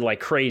overcorrected like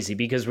crazy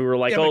because we were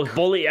like,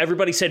 bully.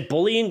 Everybody said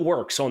bullying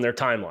works on their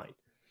timeline.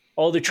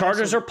 Oh, the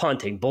Chargers are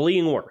punting.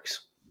 Bullying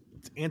works.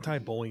 It's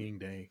anti-bullying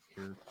day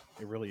here.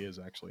 It really is,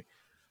 actually.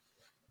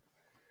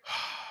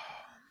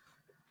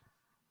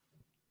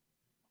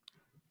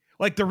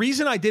 Like, the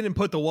reason I didn't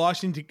put the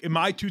Washington in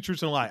my two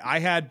truths and a lie, I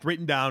had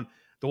written down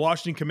the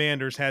Washington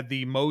Commanders had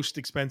the most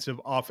expensive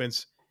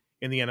offense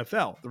in the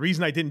NFL. The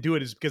reason I didn't do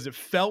it is because it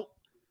felt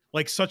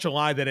like such a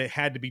lie that it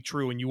had to be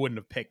true and you wouldn't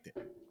have picked it.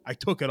 I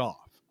took it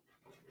off.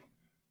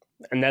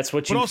 And that's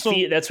what you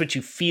feel. That's what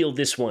you feel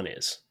this one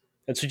is.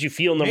 That's what you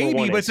feel number one is.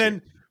 Maybe, but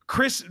then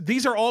Chris,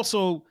 these are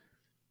also,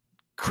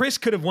 Chris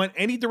could have went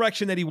any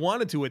direction that he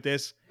wanted to with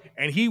this,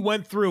 and he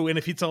went through, and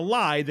if it's a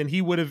lie, then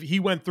he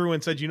went through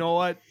and said, you know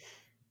what?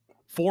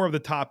 4 of the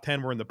top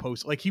 10 were in the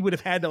post. Like, he would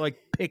have had to, like,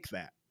 pick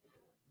that.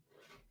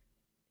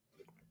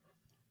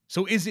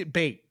 So is it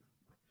bait?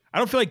 I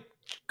don't feel like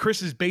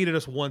Chris has baited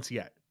us once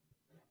yet.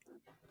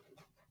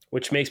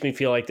 Which makes me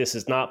feel like this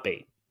is not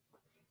bait.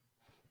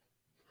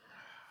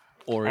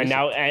 Or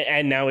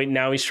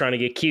now he's trying to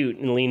get cute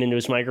and lean into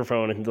his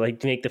microphone and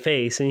like make the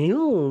face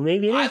and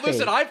maybe it is.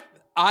 Listen,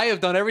 I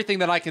have done everything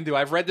that I can do.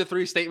 I've read the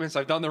 3 statements.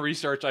 I've done the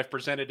research. I've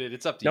presented it.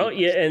 It's up to you. No,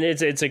 yeah, and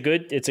it's a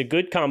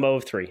good combo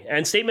of 3.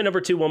 And statement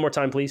number 2, one more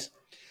time, please.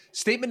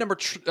 Statement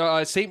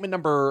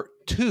number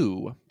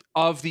 2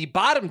 of the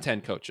bottom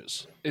 10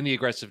 coaches in the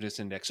aggressiveness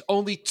index,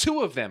 only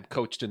 2 of them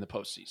coached in the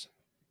postseason.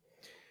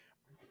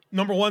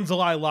 Number 1's a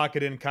lie. Lock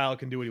it in. Kyle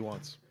can do what he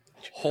wants.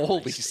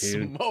 Holy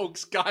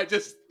smokes, guy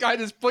just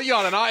put you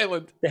on an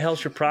island. The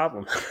hell's your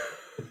problem?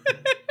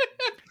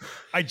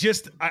 I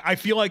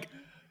feel like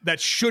that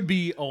should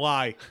be a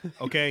lie.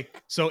 Okay.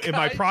 So if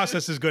my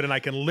process is good and I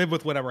can live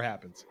with whatever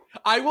happens.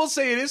 I will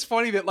say it is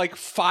funny that like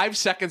 5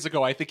 seconds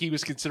ago, I think he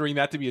was considering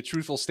that to be a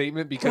truthful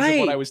statement because of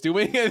what I was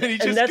doing. And then he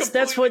just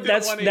that's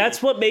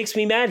what makes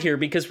me mad here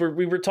because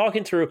we were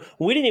talking through,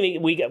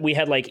 we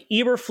had like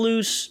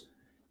Eberflus,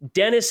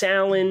 Dennis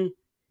Allen,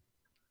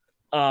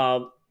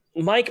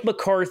 Mike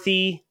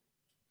McCarthy.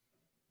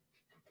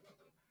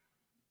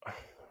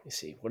 Let me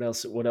see what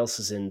else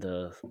is in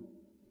the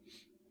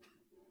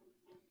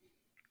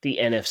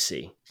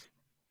NFC.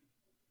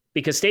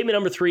 Because statement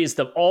number 3 is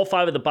all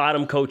 5 of the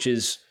bottom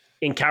coaches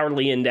in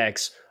Cowardly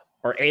Index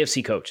are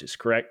AFC coaches,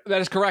 correct?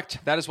 That is correct.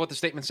 That is what the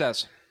statement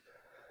says.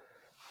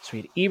 So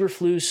we had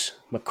Eberflus,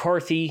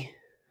 McCarthy,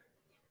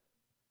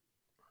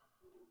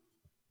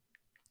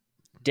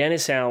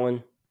 Dennis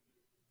Allen,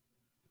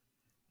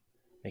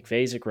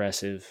 McVay's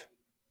aggressive.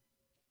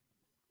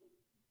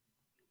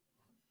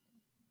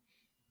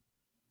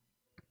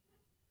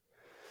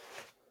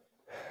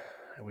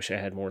 I wish I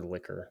had more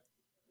liquor.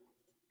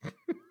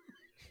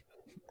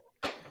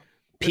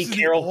 Pete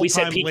Carroll. We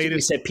said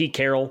Pete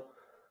Carroll.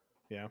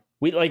 Yeah.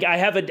 I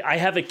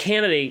have a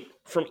candidate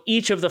from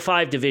each of the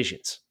 5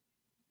 divisions.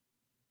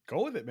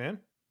 Go with it, man.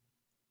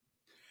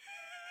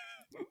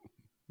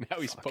 Now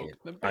he's poking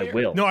them. I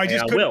will. No, I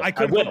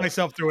couldn't put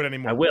myself through it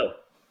anymore. I will.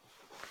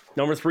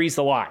 Number 3 is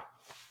the lie.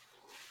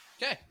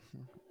 Okay.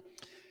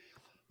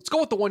 Let's go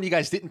with the one you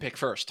guys didn't pick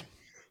first.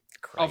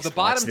 Christ, of the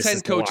bottom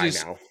 10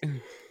 coaches,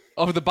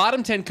 of the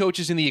bottom 10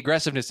 coaches in the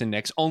aggressiveness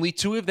index, only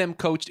 2 of them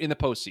coached in the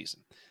postseason.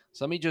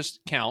 So let me just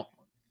count.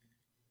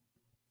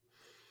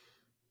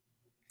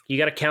 You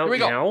got to count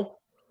now?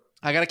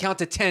 I got to count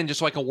to 10 just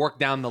so I can work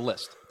down the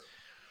list.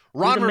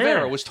 Ron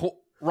Rivera was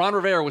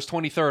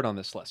 23rd on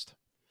this list.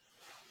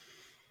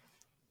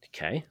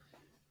 Okay.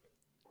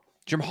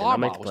 Jim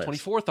Harbaugh was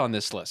 24th on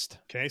this list.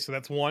 Okay, so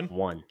that's 1.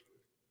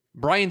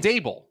 Brian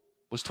Dable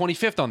was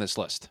 25th on this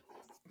list.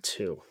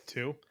 2.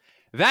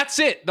 That's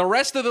it. The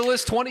rest of the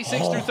list,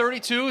 26 through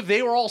 32,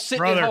 they were all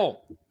sitting at home.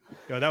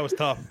 Yo, that was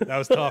tough.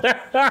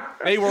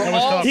 They were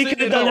all sitting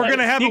at home. We're going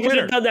to have a winner. He could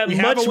have done that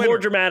much more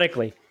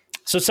dramatically.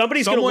 So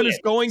somebody's going to win.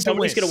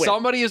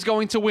 Somebody is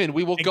going to win.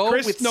 We will go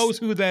Chris with... knows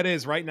who that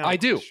is right now. I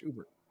do.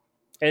 Schubert.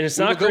 And it's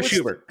not Chris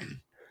Schubert.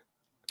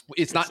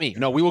 It's not me.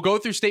 No, we will go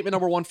through statement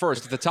number 1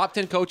 first. The top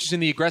 10 coaches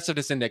in the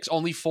aggressiveness index,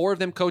 only 4 of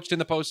them coached in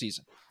the postseason.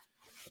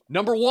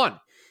 Number 1,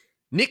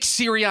 Nick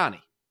Sirianni.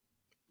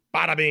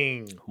 Bada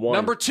bing. 1.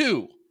 Number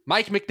 2,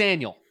 Mike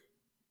McDaniel.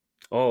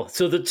 Oh,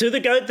 so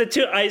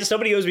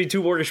somebody owes me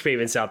 2 mortgage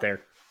payments out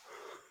there.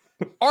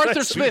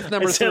 Arthur Smith,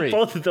 number 3.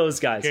 Both of those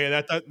guys. Okay,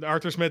 that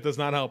Arthur Smith does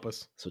not help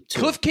us. So 2.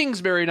 Cliff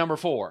Kingsbury, number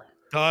 4.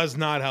 Does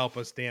not help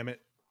us, damn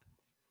it.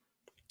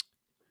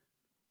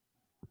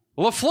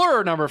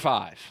 LaFleur, number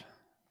 5.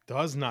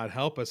 Does not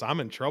help us.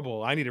 I'm in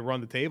trouble. I need to run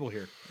the table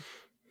here.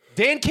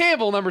 Dan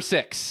Campbell, number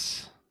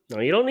 6. No,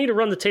 you don't need to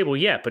run the table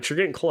yet, but you're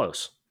getting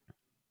close.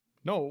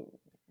 No.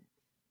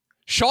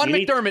 Sean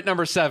McDermott,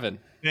 number 7.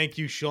 Thank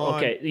you, Sean.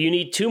 Okay, you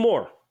need 2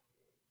 more.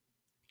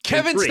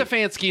 Kevin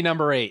Stefanski,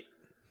 number 8.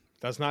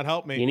 Does not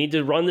help me. You need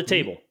to run the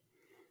table.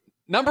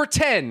 Number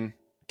 10,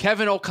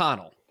 Kevin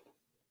O'Connell.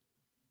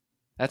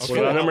 That's what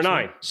about number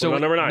 9? So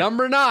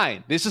number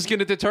 9. This is going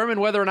to determine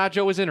whether or not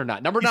Joe is in or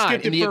not. Number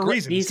 9 in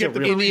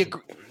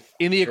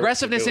the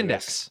aggressiveness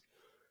index.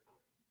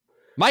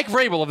 Mike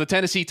Vrabel of the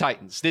Tennessee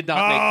Titans did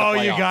not make the playoffs.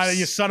 Oh, you got it,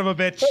 you son of a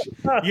bitch.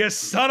 You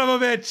son of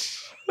a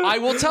bitch. I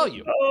will tell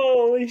you.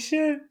 Holy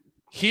shit.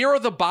 Here are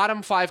the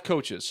bottom 5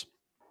 coaches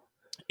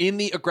in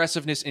the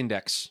aggressiveness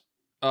index,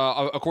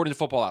 according to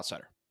Football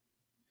Outsider.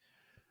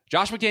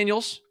 Josh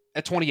McDaniels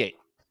at 28.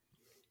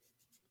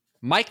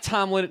 Mike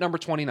Tomlin at number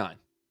 29.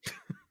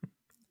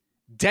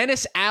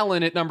 Dennis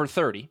Allen at number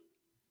 30.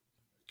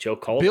 Joe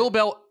Cole. Bill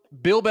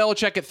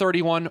Belichick at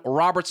 31.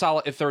 Robert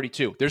Saleh at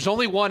 32. There's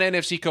only one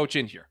NFC coach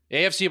in here.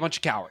 AFC, a bunch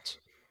of cowards.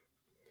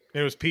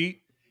 It was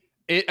Pete?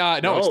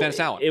 No, it's Dennis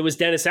Allen. It was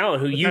Dennis Allen,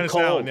 who you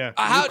called. Allen,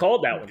 yeah. You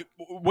called that one.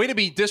 Way to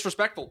be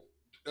disrespectful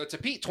to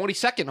Pete.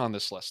 22nd on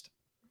this list.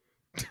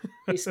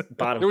 He's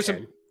bottom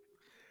 10.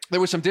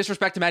 There was some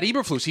disrespect to Matt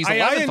Eberflus. He's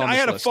 11th on this list. I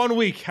had a fun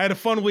week. I had a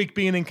fun week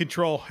being in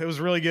control. It was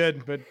really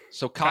good. But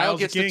so Kyle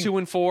gets to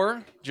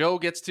 2-4. Joe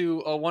gets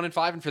to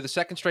 1-5, and for the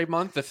second straight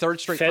month, the third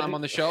straight time on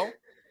the show,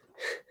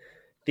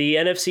 the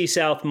NFC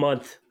South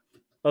month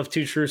of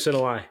 2 Truths and a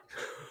Lie.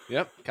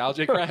 Yep, Kyle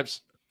J.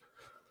 Krabs,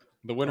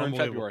 the winner in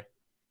February.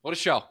 What a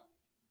show!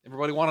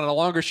 Everybody wanted a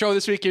longer show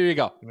this week. Here you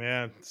go.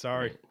 Man,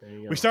 sorry.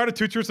 We started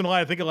 2 Truths and a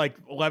Lie, I think, at like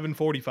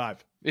 11:45.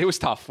 It was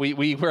tough.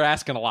 We were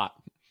asking a lot.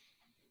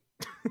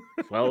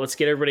 Well, let's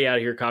get everybody out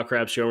of here. Kyle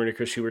Krabs, Joe and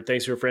Chris Schubert.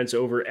 Thanks to our friends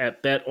over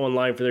at Bet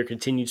Online for their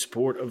continued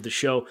support of the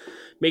show.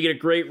 Make it a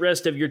great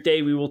rest of your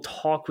day. We will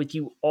talk with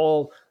you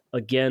all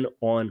again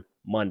on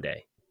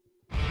Monday.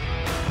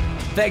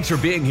 Thanks for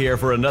being here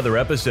for another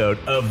episode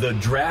of the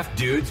Draft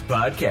Dudes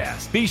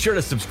Podcast. Be sure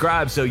to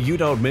subscribe so you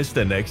don't miss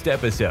the next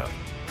episode.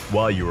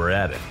 While you are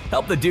at it,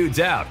 help the dudes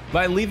out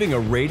by leaving a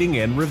rating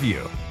and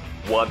review.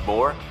 Want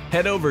more?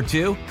 Head over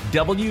to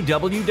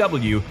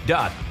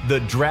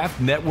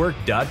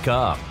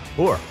www.thedraftnetwork.com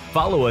or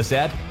follow us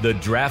at The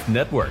Draft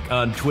Network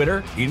on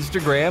Twitter,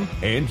 Instagram,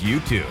 and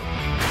YouTube.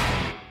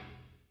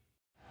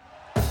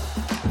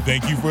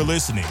 Thank you for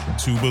listening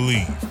to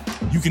Believe.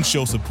 You can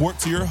show support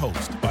to your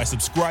host by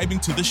subscribing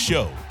to the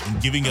show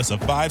and giving us a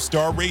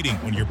 5-star rating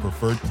on your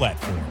preferred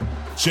platform.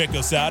 Check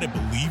us out at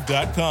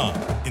Believe.com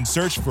and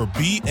search for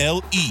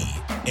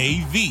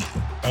BLEAV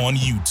on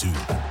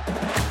YouTube.